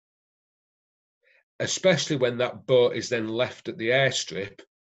pleasant, especially when that boat is then left at the airstrip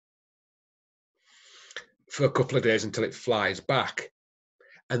for a couple of days until it flies back.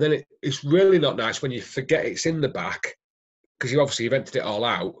 And then it's really not nice when you forget it's in the back, because you've emptied it all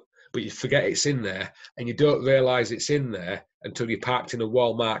out, but you forget it's in there, and you don't realise it's in there until you're parked in a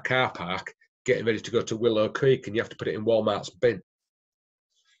Walmart car park, getting ready to go to Willow Creek, and you have to put it in Walmart's bin.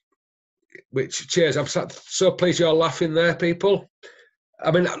 Which, cheers, I'm so pleased you're laughing there, people.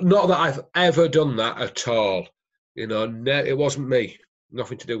 I mean, not that I've ever done that at all. It wasn't me.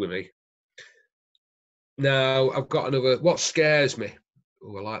 Nothing to do with me. Now, I've got another. What scares me?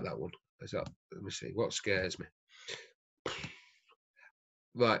 Oh, I like that one. Let me see. What scares me?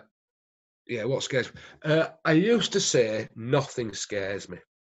 Right. Yeah, what scares me? I used to say nothing scares me.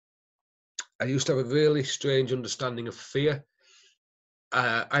 I used to have a really strange understanding of fear.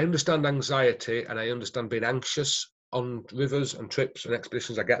 I understand anxiety and I understand being anxious on rivers and trips and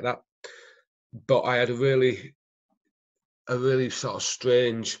expeditions. I get that. But I had a really sort of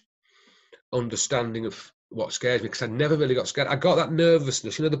strange understanding of what scares me, because I never really got scared. I got that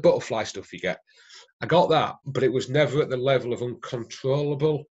nervousness, the butterfly stuff you get. I got that, but it was never at the level of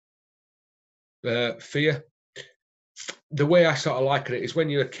uncontrollable fear. The way I sort of like it is when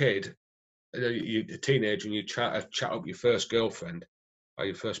you're a kid, you're a teenager, and you try to chat up your first girlfriend or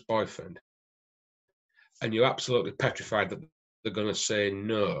your first boyfriend, and you're absolutely petrified that they're going to say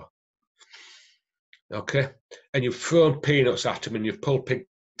no. Okay? And you've thrown peanuts at them and you've pulled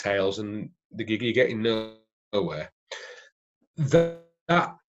pigtails and you're getting nowhere.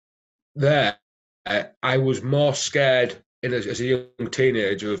 That there, I was more scared as a young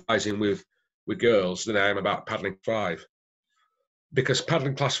teenager of rising with girls than I am about paddling 5. Because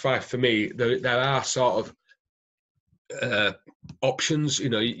paddling class 5 for me, there are sort of options.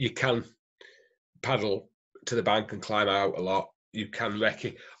 You can paddle to the bank and climb out a lot. You can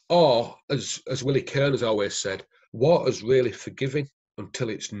recce, or as Willie Kern has always said, water's really forgiving until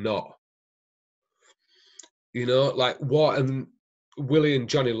it's not. Like water, and Willie and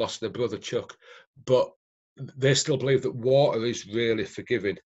Johnny lost their brother Chuck, but they still believe that water is really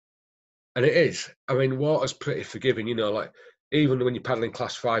forgiving, and it is. I mean, water's pretty forgiving. Like even when you're paddling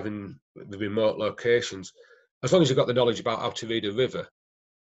class 5 in the remote locations, as long as you've got the knowledge about how to read a river,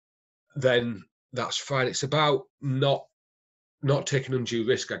 then that's fine. It's about not taking undue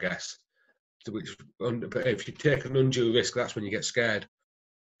risk, I guess. But if you take an undue risk, that's when you get scared.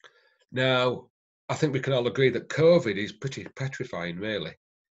 Now, I think we can all agree that COVID is pretty petrifying, really.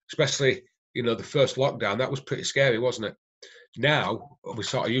 Especially, the first lockdown, that was pretty scary, wasn't it? Now, we're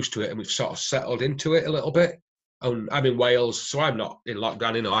sort of used to it and we've sort of settled into it a little bit. And I'm in Wales, so I'm not in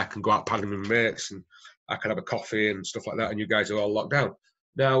lockdown. I can go out paddling with mates and I can have a coffee and stuff like that, and you guys are all locked down.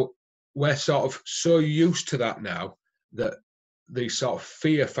 Now, we're sort of so used to that now that the sort of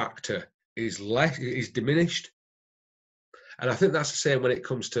fear factor is diminished. And I think that's the same when it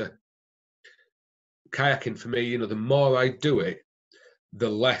comes to kayaking for me. The more I do it, the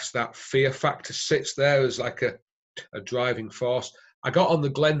less that fear factor sits there as like a driving force. I got on the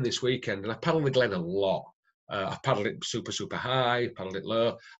Glen this weekend and I paddled the Glen a lot. I've paddled it super, super high, paddled it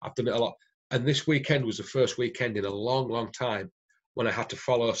low. I've done it a lot. And this weekend was the first weekend in a long, long time when I had to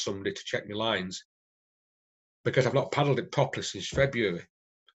follow somebody to check my lines, because I've not paddled it properly since February.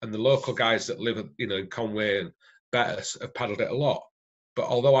 And the local guys that live, in Conway and Bettis have paddled it a lot. But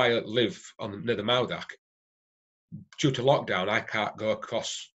although I live near the Maudak, due to lockdown, I can't go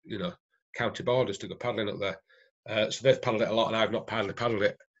across, county borders to go paddling up there. So they've paddled it a lot and I've not paddled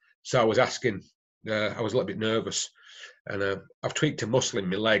it. So I was asking, I was a little bit nervous, and I've tweaked a muscle in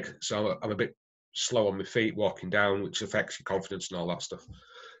my leg, so I'm a bit slow on my feet walking down, which affects your confidence and all that stuff.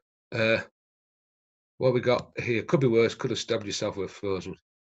 What we got here could be worse. Could have stabbed yourself with a frozen.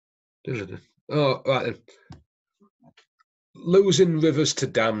 Oh, right then. Losing rivers to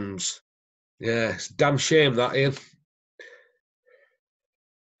dams. Yeah, it's a damn shame that, Ian.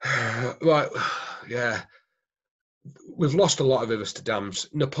 Right, yeah. We've lost a lot of rivers to dams.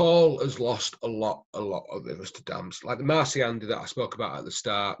 Nepal has lost a lot of rivers to dams. Like the Marciandi that I spoke about at the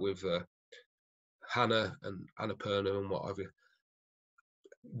start with Hannah and Annapurna and what have you.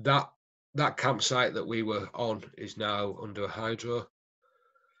 That campsite that we were on is now under a hydro.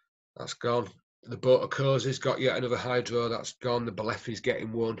 That's gone. The Botacozi's got yet another hydro. That's gone. The Balefi's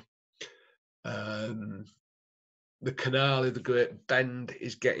getting one. The Canali, the Great Bend,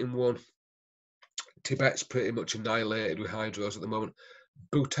 is getting one. Tibet's pretty much annihilated with hydros at the moment.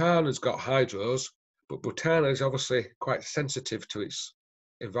 Bhutan has got hydros, but Bhutan is obviously quite sensitive to its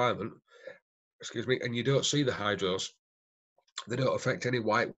environment. Excuse me, and you don't see the hydros. They don't affect any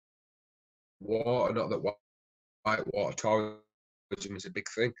white water. Not that white water tourism is a big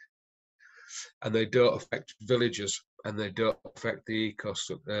thing, and they don't affect villages, and they don't affect the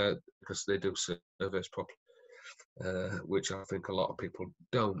ecosystem because they do surveys properly, which I think a lot of people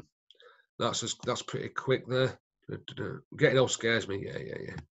don't. That's pretty quick there. Getting old scares me.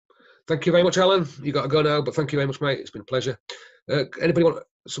 Yeah. Thank you very much, Alan. You got to go now, but thank you very much, mate. It's been a pleasure. Anybody want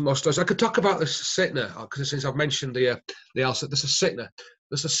some more stories? I could talk about the Sitna, because since I've mentioned the Alsa, there's a Sitna.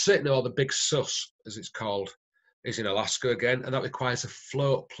 There's a Sitna, or the Big Sus, as it's called, is in Alaska again, and that requires a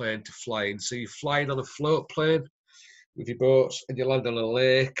float plane to fly in. So you're flying on a float plane with your boats, and you land on a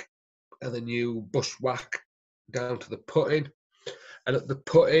lake, and then you bushwhack down to the put-in. And at the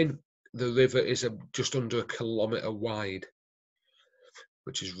put-in, the river is just under 1 kilometre wide,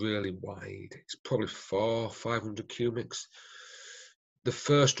 which is really wide. It's probably 400-500 cubics. The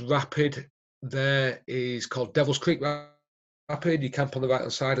first rapid there is called Devil's Creek Rapid. You camp on the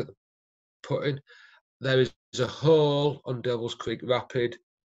right-hand side of the put-in. There is a hole on Devil's Creek Rapid,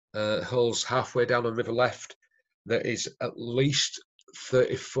 holes halfway down on River Left, that is at least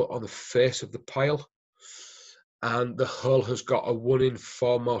 30 foot on the face of the pile. and the hull has got a 1 in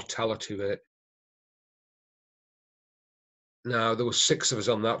 4 mortality rate. Now, there were 6 of us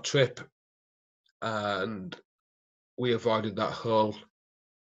on that trip, and we avoided that hull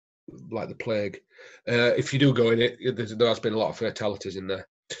like the plague. If you do go in it, there has been a lot of fatalities in there.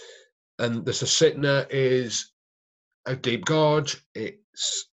 And the Susitna is a deep gorge.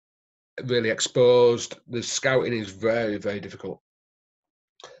 It's really exposed. The scouting is very, very difficult.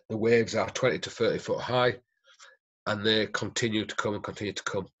 The waves are 20 to 30 foot high, and they continue to come and continue to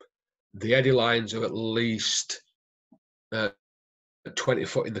come. The eddy lines are at least 20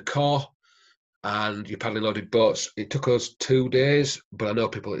 foot in the core, and you're paddling loaded boats. It took us 2 days, but I know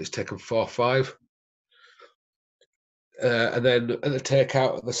people it's taken 4 or 5. And then at the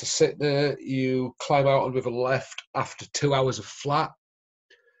takeout of the Susitna, you climb out on the river left after 2 hours of flat.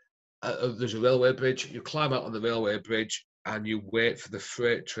 There's a railway bridge. You climb out on the railway bridge and you wait for the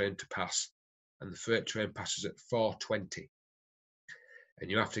freight train to pass. And the freight train passes at 4:20. And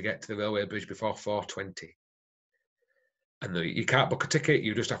you have to get to the railway bridge before 4:20. And you can't book a ticket.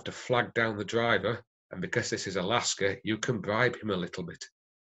 You just have to flag down the driver. And because this is Alaska, you can bribe him a little bit.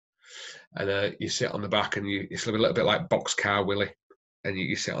 And you sit on the back, and it's a little bit like Boxcar Willie, and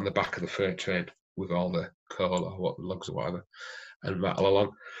you sit on the back of the freight train with all the coal or what lugs or whatever, and rattle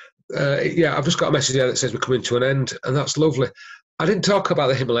along. Yeah, I've just got a message here that says we're coming to an end, and that's lovely. I didn't talk about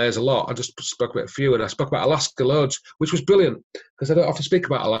the Himalayas a lot. I just spoke about a few, and I spoke about Alaska loads, which was brilliant because I don't often speak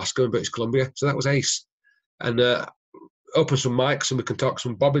about Alaska and British Columbia, so that was ace. And open some mics, and we can talk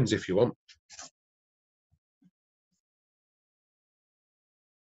some bobbins if you want.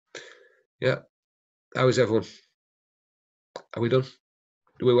 Yeah. How is everyone? Are we done?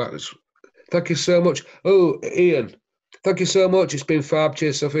 Thank you so much. Oh, Ian, thank you so much. It's been fab.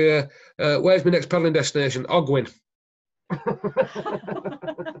 Cheers, Sophia. Where's my next paddling destination? Ogwin.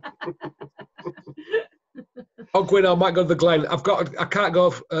 Ogwin, I might go to the Glen. I can't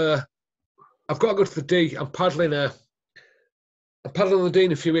go. I've got to go to the D. I'm paddling on the D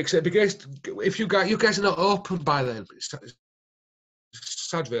in a few weeks. If you guys are not open by then, it's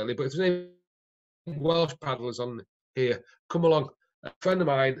sad really. But if there's any Welsh paddlers on here, come along. A friend of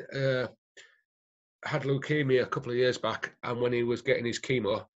mine had leukemia a couple of years back, and when he was getting his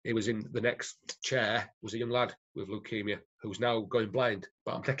chemo, he was in the next chair was a young lad with leukemia who's now going blind.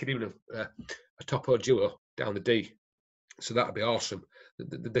 But I'm taking him a topo duo down the D, so that'd be awesome.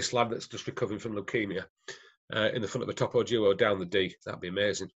 This lad that's just recovering from leukemia in the front of a topo duo down the D, that'd be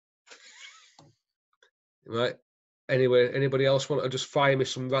amazing. Right. Anyway, anybody else want to just fire me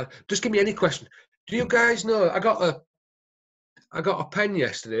some? Just give me any question. Do you guys know? I got a pen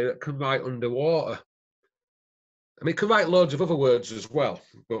yesterday that can write underwater. I mean, it can write loads of other words as well,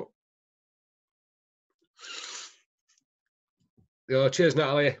 but cheers,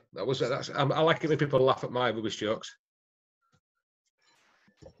 Natalie. I like it when people laugh at my rubbish jokes.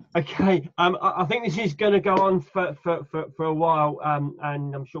 Okay, I think this is going to go on for a while,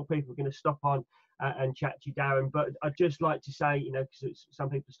 and I'm sure people are going to stop on and chat to you, Darren. But I'd just like to say, because some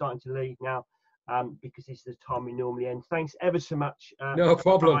people are starting to leave now, because this is the time we normally end. Thanks ever so much. No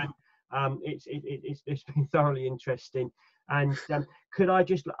problem. It's been thoroughly interesting. And could I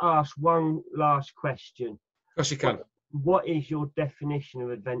just ask one last question? Of course you can. What is your definition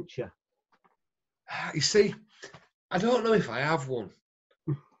of adventure? You see, I don't know if I have one.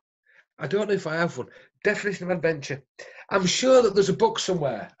 Definition of adventure. I'm sure that there's a book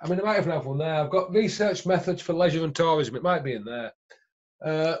somewhere. I mean, I might even have one there. I've got research methods for leisure and tourism. It might be in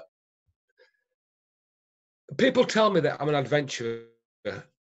there. People tell me that I'm an adventurer,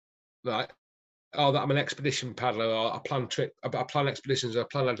 right? Or that I'm an expedition paddler, or I plan expeditions, or I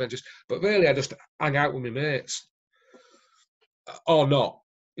plan adventures. But really, I just hang out with my mates, or not.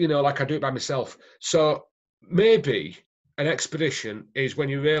 Like I do it by myself. So maybe an expedition is when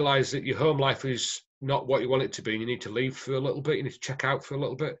you realise that your home life is not what you want it to be, and you need to leave for a little bit. You need to check out for a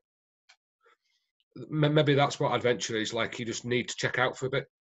little bit. Maybe that's what adventure is like. You just need to check out for a bit.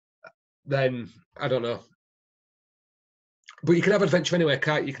 Then I don't know. But you can have adventure anywhere,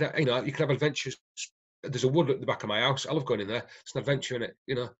 can't you? You can have adventures. There's a wood at the back of my house. I love going in there. It's an adventure in it,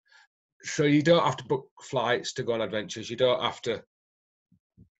 So you don't have to book flights to go on adventures. You don't have to,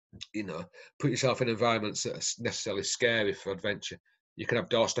 put yourself in environments that are necessarily scary for adventure. You can have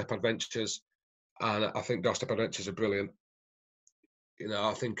doorstep adventures, and I think doorstep adventures are brilliant.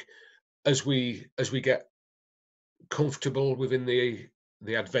 I think as we get comfortable within the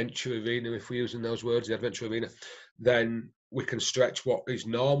adventure arena, if we're using those words, the adventure arena, then we can stretch what is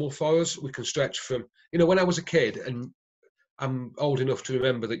normal for us. We can stretch from, when I was a kid, and I'm old enough to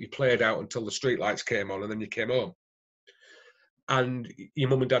remember that you played out until the streetlights came on and then you came home. And your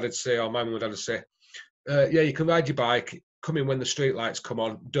mum and dad would say, or my mum and dad would say, Yeah, you can ride your bike, come in when the street lights come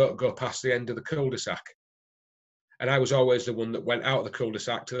on, don't go past the end of the cul-de-sac. And I was always the one that went out of the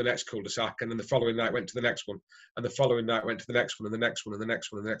cul-de-sac to the next cul-de-sac, and then the following night went to the next one, and the following night went to the next one, and the next one, and the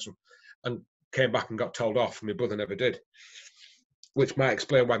next one, and the next one, and came back and got told off, and my brother never did. Which might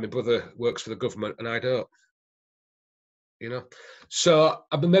explain why my brother works for the government and I don't. You know? So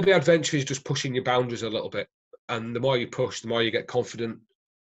maybe adventure is just pushing your boundaries a little bit. And the more you push, the more you get confident.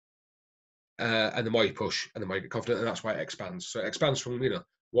 And the more you push, and the more you get confident, and that's why it expands. So it expands from, you know,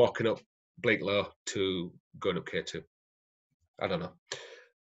 walking up Bleak Low to going up K2. I don't know.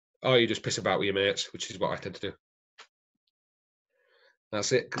 Or you just piss about with your mates, which is what I tend to do.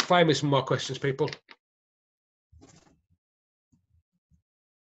 That's it. Find me some more questions, people.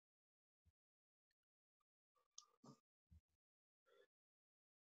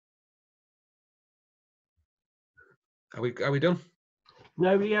 Are we done?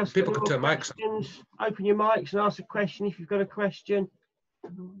 Nobody else? People can turn mics on. Open your mics and ask a question if you've got a question.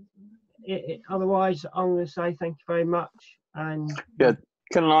 Otherwise, I'm going to say thank you very much. And yeah,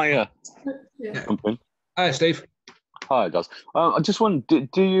 can I? Yeah. Something? Hi, Steve. Hi, it does. I just wondered,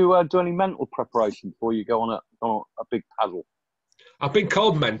 do you do any mental preparation before you go on a big paddle? I've been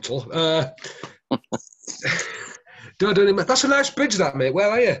called mental. Don't do any. That's a nice bridge, that, mate. Where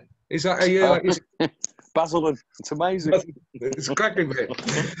are you? Is that? Are you? Basildon. It's amazing. It's cracking, mate.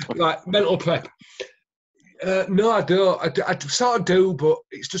 Like mental prep. No, I don't. I sort of do, but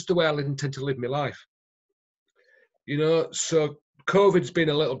it's just the way I intend to live my life. You know, so COVID's been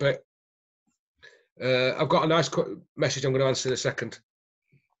a little bit. I've got a nice message I'm going to answer in a second,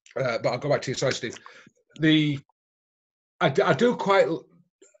 but I'll go back to you. Sorry, Steve. I do quite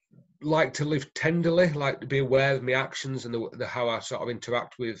like to live tenderly, like to be aware of my actions and the how I sort of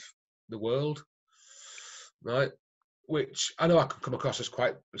interact with the world, right? Which I know I can come across as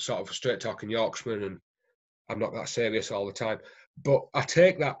quite sort of a straight talking Yorkshireman, and I'm not that serious all the time. But I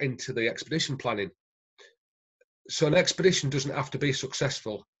take that into the expedition planning. So an expedition doesn't have to be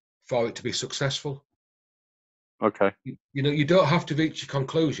successful for it to be successful. Okay. You know, you don't have to reach a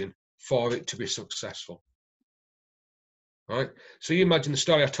conclusion for it to be successful. Right? So you imagine the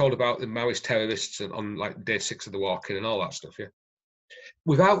story I told about the Maoist terrorists and on like day 6 of the walking and all that stuff, yeah?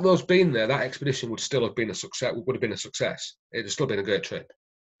 Without those being there, that expedition would still have been a success. Would have been a success. It'd have still been a great trip.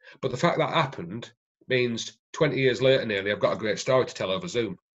 But the fact that happened means 20 years later, nearly, I've got a great story to tell over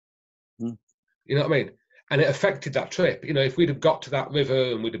Zoom. Mm. You know what I mean? And it affected that trip. You know, if we'd have got to that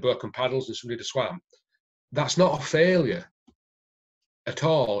river and we'd have broken paddles and somebody had swam, that's not a failure at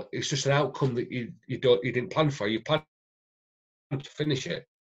all. It's just an outcome that you didn't plan for. You planned to finish it,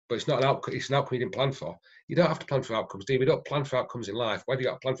 but it's not an outcome. It's an outcome you didn't plan for. You don't have to plan for outcomes, do you? We don't plan for outcomes in life. Why do you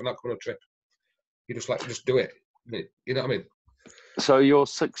got to plan for an outcome on a trip? You just do it. You know what I mean? So your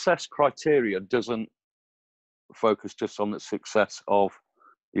success criteria doesn't focus just on the success of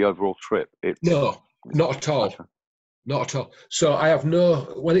the overall trip. No, not at all. Not at all. So I have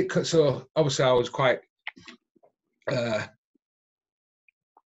so obviously I was quite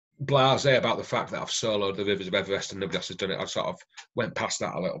blasé about the fact that I've soloed the rivers of Everest and nobody else has done it. I sort of went past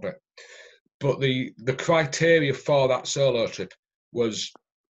that a little bit. But the criteria for that solo trip was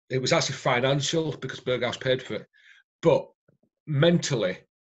actually financial because Berghaus paid for it. But mentally,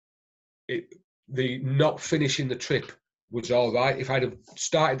 the not finishing the trip was all right. If I'd have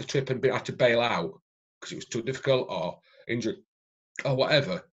started the trip and had to bail out because it was too difficult or injured or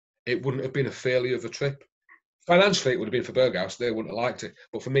whatever, it wouldn't have been a failure of a trip. Financially, it would have been for Berghaus. They wouldn't have liked it.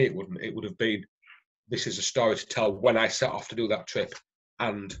 But for me, it wouldn't. It would have been, this is a story to tell when I set off to do that trip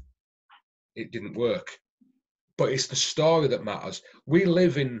and it didn't work. But it's the story that matters. We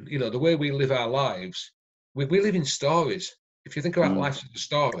live in, you know, the way we live our lives, we live in stories. If you think about life as a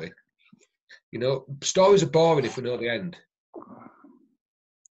story, you know, stories are boring if we know the end.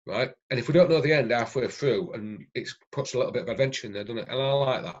 Right? And if we don't know the end halfway through, and it puts a little bit of adventure in there, doesn't it? And I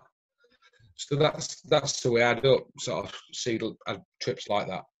like that. So that's the way I don't sort of see trips like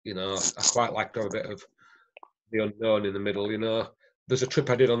that. You know, I quite like to have a bit of the unknown in the middle. You know, there's a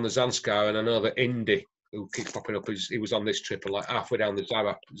trip I did on the Zanskar, and I know that Indy, who keeps popping up, he was on this trip, and like halfway down the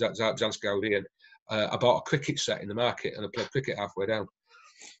Zanskar here, I bought a cricket set in the market, and I played cricket halfway down,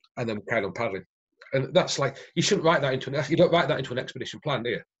 and then carried on paddling. And that's like, you shouldn't write that you don't write that into an expedition plan, do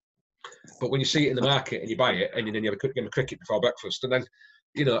you? But when you see it in the market and you buy it, and then you have a game of cricket before breakfast, and then,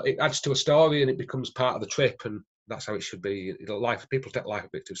 you know, it adds to a story and it becomes part of the trip, and that's how it should be. You know, people take life a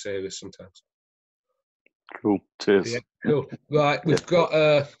bit too serious sometimes. Cool. Cheers. Yeah, cool. Right, we've got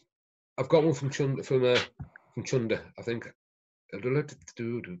I've got one from Chunda, I think.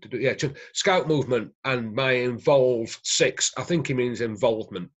 Yeah, Scout movement and my involve 6. I think he means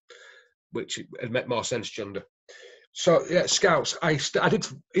involvement. which had made more sense to under. So yeah, Scouts. I did,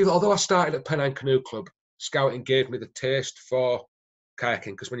 although I started at Pennine Canoe Club, Scouting gave me the taste for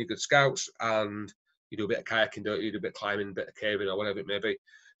kayaking, because when you go to Scouts and you do a bit of kayaking, don't you? You do a bit of climbing, a bit of caving, or whatever it may be.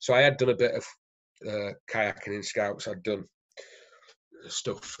 So I had done a bit of kayaking in Scouts. I'd done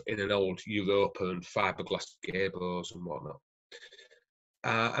stuff in an old European fiberglass gables and whatnot.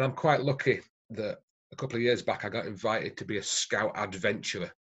 And I'm quite lucky that a couple of years back I got invited to be a Scout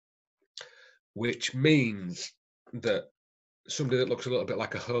adventurer, which means that somebody that looks a little bit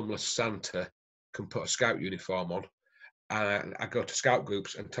like a homeless Santa can put a Scout uniform on, and I go to Scout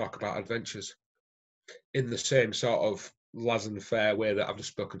groups and talk about adventures in the same sort of laissez-faire way that I've just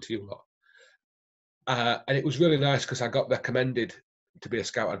spoken to you lot. And it was really nice because I got recommended to be a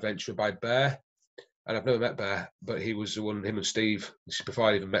Scout adventurer by Bear, and I've never met Bear, but he was the one, him and Steve, this is before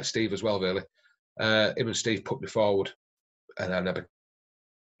I even met Steve as well, really. Him and Steve put me forward, and I never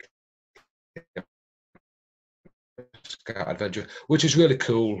Scout adventure, which is really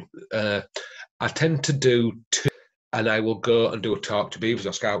cool. I tend to do two, and I will go and do a talk to beavers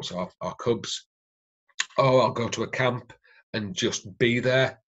or scouts or cubs, or I'll go to a camp and just be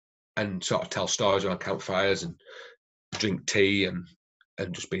there and sort of tell stories around campfires and drink tea and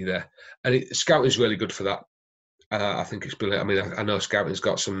just be there. And scouting is really good for that. I think it's brilliant. I mean, I know scouting's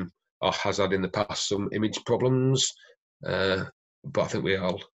got some, or has had in the past, some image problems, but I think we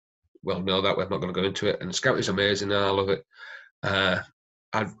all well know that. We're not going to go into it. And scouting is amazing, and I love it.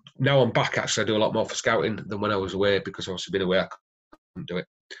 Now I'm back. Actually, I do a lot more for scouting than when I was away, because I've also been away. I couldn't do it.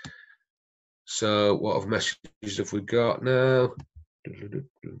 So, what other messages have we got now?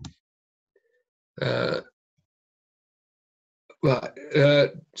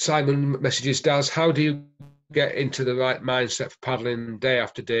 Simon messages Daz, how do you get into the right mindset for paddling day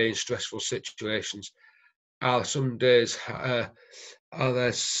after day in stressful situations? Are there some days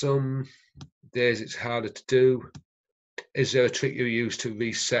it's harder to do? Is there a trick you use to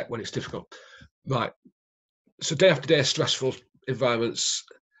reset when it's difficult? Right. So day after day, stressful environments.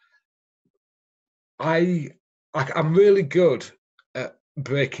 I'm really good at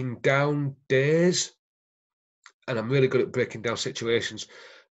breaking down days, and I'm really good at breaking down situations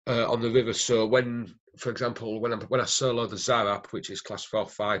on the river. So when, for example, when I solo the Zarap, which is class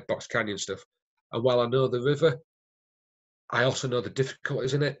 4-5 Box Canyon stuff, and while I know the river, I also know the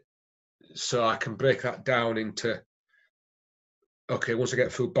difficulties in it. So I can break that down into, okay, once I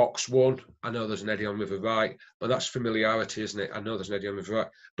get through box 1, I know there's an eddy on River Right, but that's familiarity, isn't it? I know there's an eddy on River Right.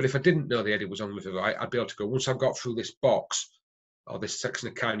 But if I didn't know the eddy was on River Right, I'd be able to go, once I've got through this box or this section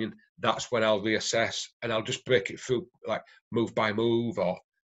of canyon, that's when I'll reassess, and I'll just break it through, like move by move or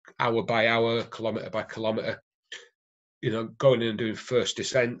hour by hour, kilometre by kilometre. You know, going in and doing first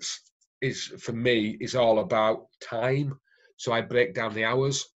descents is, for me, is all about time. So I break down the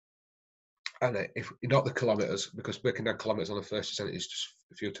hours. And if not the kilometres, because breaking down kilometres on the first descent is just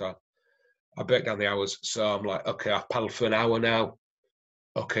futile. I break down the hours, so I'm like, okay, I've paddled for an hour now.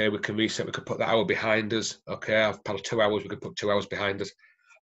 Okay, we can reset. We can put that hour behind us. Okay, I've paddled 2 hours. We can put 2 hours behind us,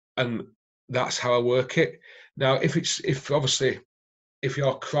 and that's how I work it. Now, if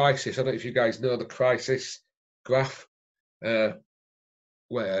your crisis, I don't know if you guys know the crisis graph,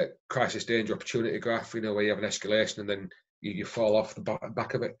 where crisis, danger, opportunity graph. You know, where you have an escalation and then you fall off the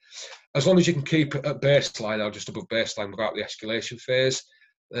back of it. As long as you can keep it at baseline or just above baseline without the escalation phase,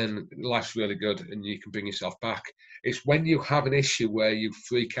 then life's really good and you can bring yourself back. It's when you have an issue where you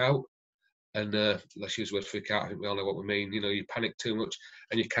freak out, and let's use the word freak out, I think we all know what we mean. You know, you panic too much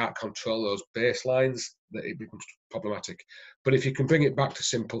and you can't control those baselines, that it becomes problematic. But if you can bring it back to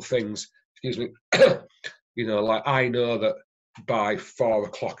simple things, excuse me, you know, like I know that by 4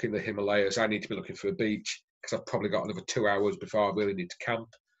 o'clock in the Himalayas, I need to be looking for a beach, because I've probably got another 2 hours before I really need to camp.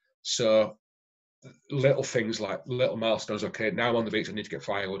 So little things like little milestones. Okay, now I'm on the beach, I need to get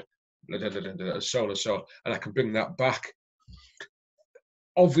firewood, and so on and so on. And I can bring that back.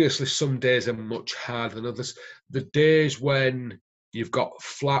 Obviously, some days are much harder than others. The days when you've got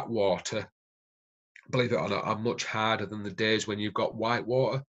flat water, believe it or not, are much harder than the days when you've got white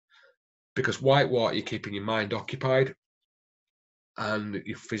water. Because white water, you're keeping your mind occupied, and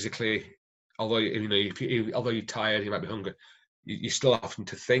you physically, although although you're tired, you might be hungry, you're still having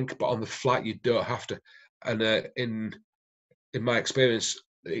to think. But on the flat, you don't have to. And in my experience,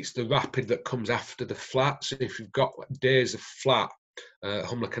 it's the rapid that comes after the flat. So if you've got days of flat,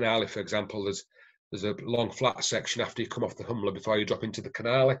 Humla Canale, for example, there's a long flat section after you come off the Humla before you drop into the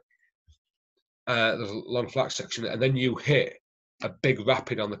Canale. There's a long flat section, and then you hit a big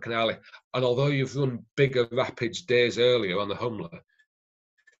rapid on the Canale. And although you've run bigger rapids days earlier on the Humla,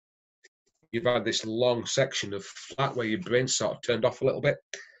 you've had this long section of flat where your brain sort of turned off a little bit.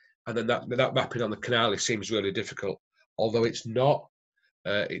 and then that mapping on the canal seems really difficult, although it's not.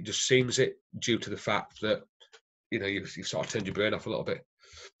 It just seems it due to the fact that you've sort of turned your brain off a little bit.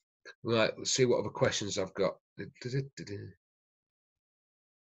 Right, let's see what other questions I've got.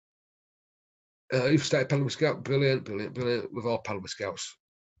 You've started paddling with Scout. Brilliant. We've all paddled with Scouts.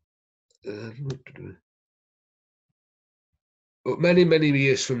 But many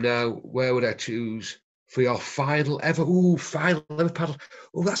years from now, where would I choose for your final ever? Final ever paddle.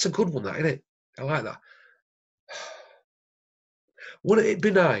 That's a good one, that, isn't it? I like that. Wouldn't it be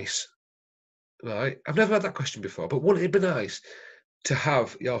nice? Right, I've never had that question before, but wouldn't it be nice to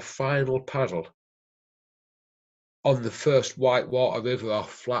have your final paddle on the first whitewater river or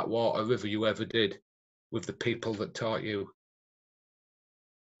flat water river you ever did with the people that taught you?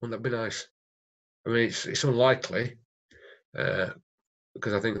 Wouldn't that be nice? I mean, it's unlikely,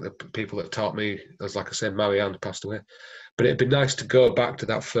 because I think the people that taught me, as like I said, Marianne passed away. But it'd be nice to go back to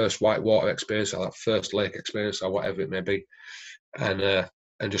that first whitewater experience or that first lake experience or whatever it may be, and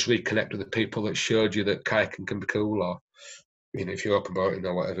just reconnect with the people that showed you that kayaking can be cool, or if you're open boating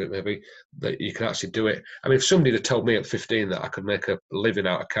or whatever it may be, that you can actually do it. I mean, if somebody had told me at 15 that I could make a living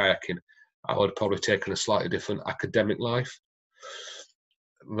out of kayaking, I would have probably taken a slightly different academic life.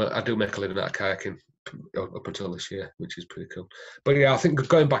 But I do make a living out of kayaking up until this year, which is pretty cool. But yeah, I think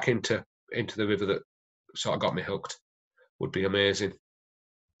going back into the river that sort of got me hooked would be amazing.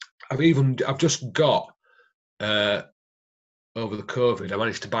 I've just got over the COVID, I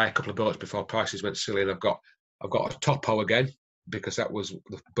managed to buy a couple of boats before prices went silly, and I've got a Topo again, because that was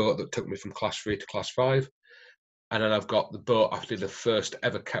the boat that took me from class 3 to class 5, and then I've got the boat I did my first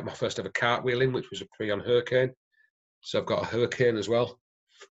ever cartwheeling, which was a pre-on Hurricane. So I've got a Hurricane as well,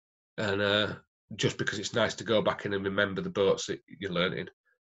 and just because it's nice to go back in and remember the boats that you learned in.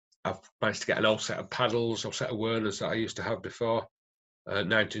 I've managed to get an old set of paddles, old set of Werners that I used to have before.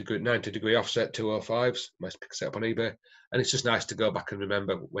 90 degree offset 205s. Managed to pick a set up on eBay, and it's just nice to go back and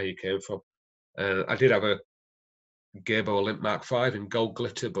remember where you came from. I did have a Gabo Olymp Mark 5 in gold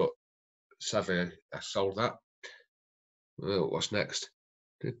glitter, but sadly I sold that. What's next?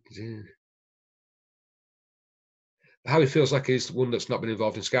 How he feels like he's one that's not been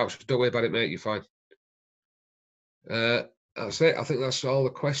involved in Scouts. Don't worry about it, mate. You're fine. That's it. I think that's all the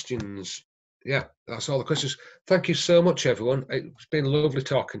questions. Yeah, that's all the questions. Thank you so much, everyone. It's been lovely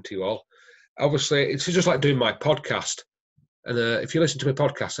talking to you all. Obviously, it's just like doing my podcast. And if you listen to my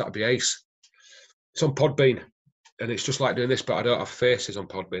podcast, that'd be ace. It's on Podbean, and it's just like doing this, but I don't have faces on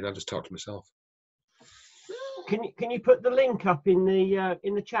Podbean. I just talk to myself. Can you put the link up in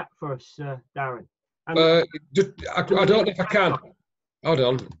the chat for us, Darren? I don't know if I can. Hold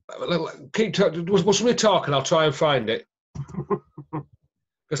on. Keep talking. Was somebody talking? I'll try and find it.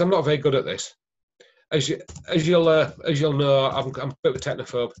 Because I'm not very good at this. As you'll know, I'm a bit of a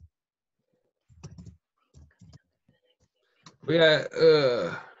technophobe. But yeah.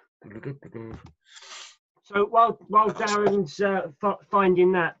 So while Darren's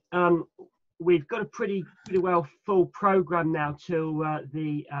finding that, we've got a pretty well full program now till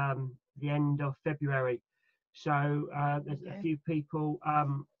the end of February. So there's a few people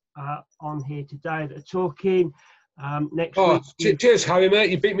on here today that are talking. Next week. Cheers, Harry,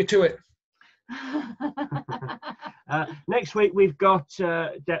 mate. You beat me to it. Next week we've got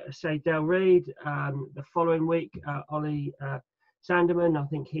Del Reed. The following week Ollie Sanderman. I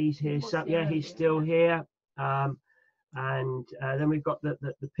think he's here. So yeah, he's still here. And then we've got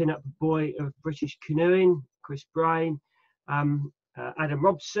the pin-up boy of British canoeing, Chris Brain, Adam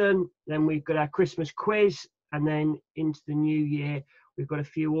Robson. Then we've got our Christmas quiz, and then into the new year we've got a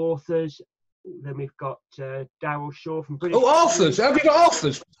few authors. Then we've got Daryl Shaw from British. Oh, authors! Have you got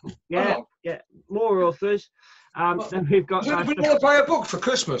authors? Yeah, yeah, more authors. Then we've got. We want to buy a book for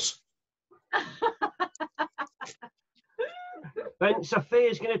Christmas. Then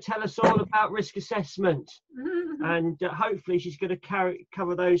Sophia's going to tell us all about risk assessment, and hopefully she's going to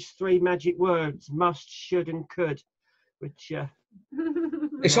cover those 3 magic words: must, should, and could. Which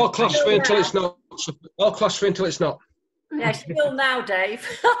it's all class 3 until it's not. All class 3 until it's not. Yeah, still now, Dave.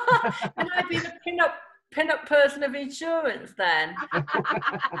 Can I be the pin-up person of insurance then? No.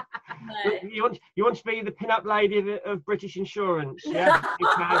 You want to be the pin-up lady of British Insurance? Yeah.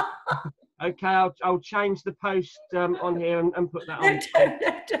 Okay. I'll change the post on here and put that on.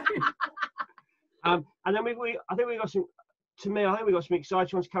 Don't. And then I think we got some. To me, I think we've got some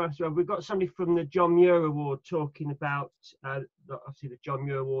exciting ones coming up as well. We've got somebody from the John Muir Award talking about obviously the John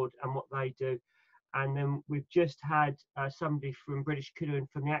Muir Award and what they do. And then we've just had somebody from British Canoeing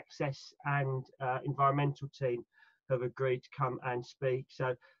from the Access and Environmental team who have agreed to come and speak.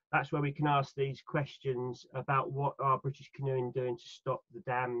 So that's where we can ask these questions about what are British Canoeing doing to stop the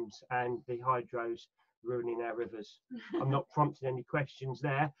dams and the hydros ruining our rivers. I'm not prompting any questions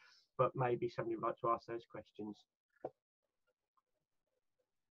there, but maybe somebody would like to ask those questions.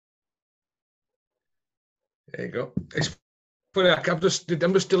 There you go. It's funny, I'm just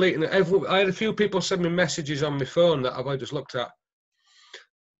deleting it. I had a few people send me messages on my phone that I've just looked at.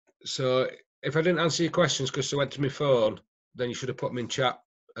 So if I didn't answer your questions because they went to my phone, then you should have put them in chat,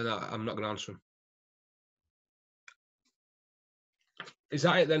 and I'm not going to answer them. Is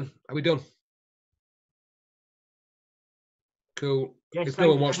that it then? Are we done? Cool. Yes, If no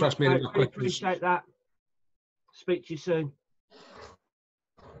one wants to ask me any more questions. Appreciate that. Speak to you soon.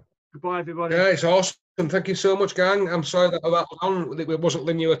 Goodbye, everybody. Yeah, it's awesome. Thank you so much, gang. I'm sorry that was on. It wasn't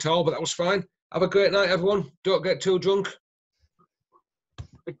linear at all, but that was fine. Have a great night, everyone. Don't get too drunk.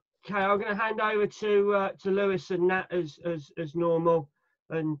 Okay, I'm going to hand over to Lewis and Nat as normal,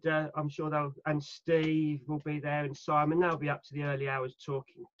 and I'm sure they'll, and Steve will be there, and Simon. They'll be up to the early hours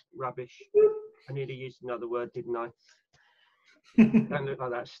talking rubbish. I nearly used another word, didn't I? Don't look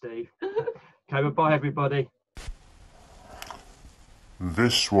like that, Steve. Okay, bye, everybody.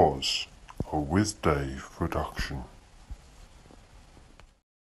 This was a With Dave production.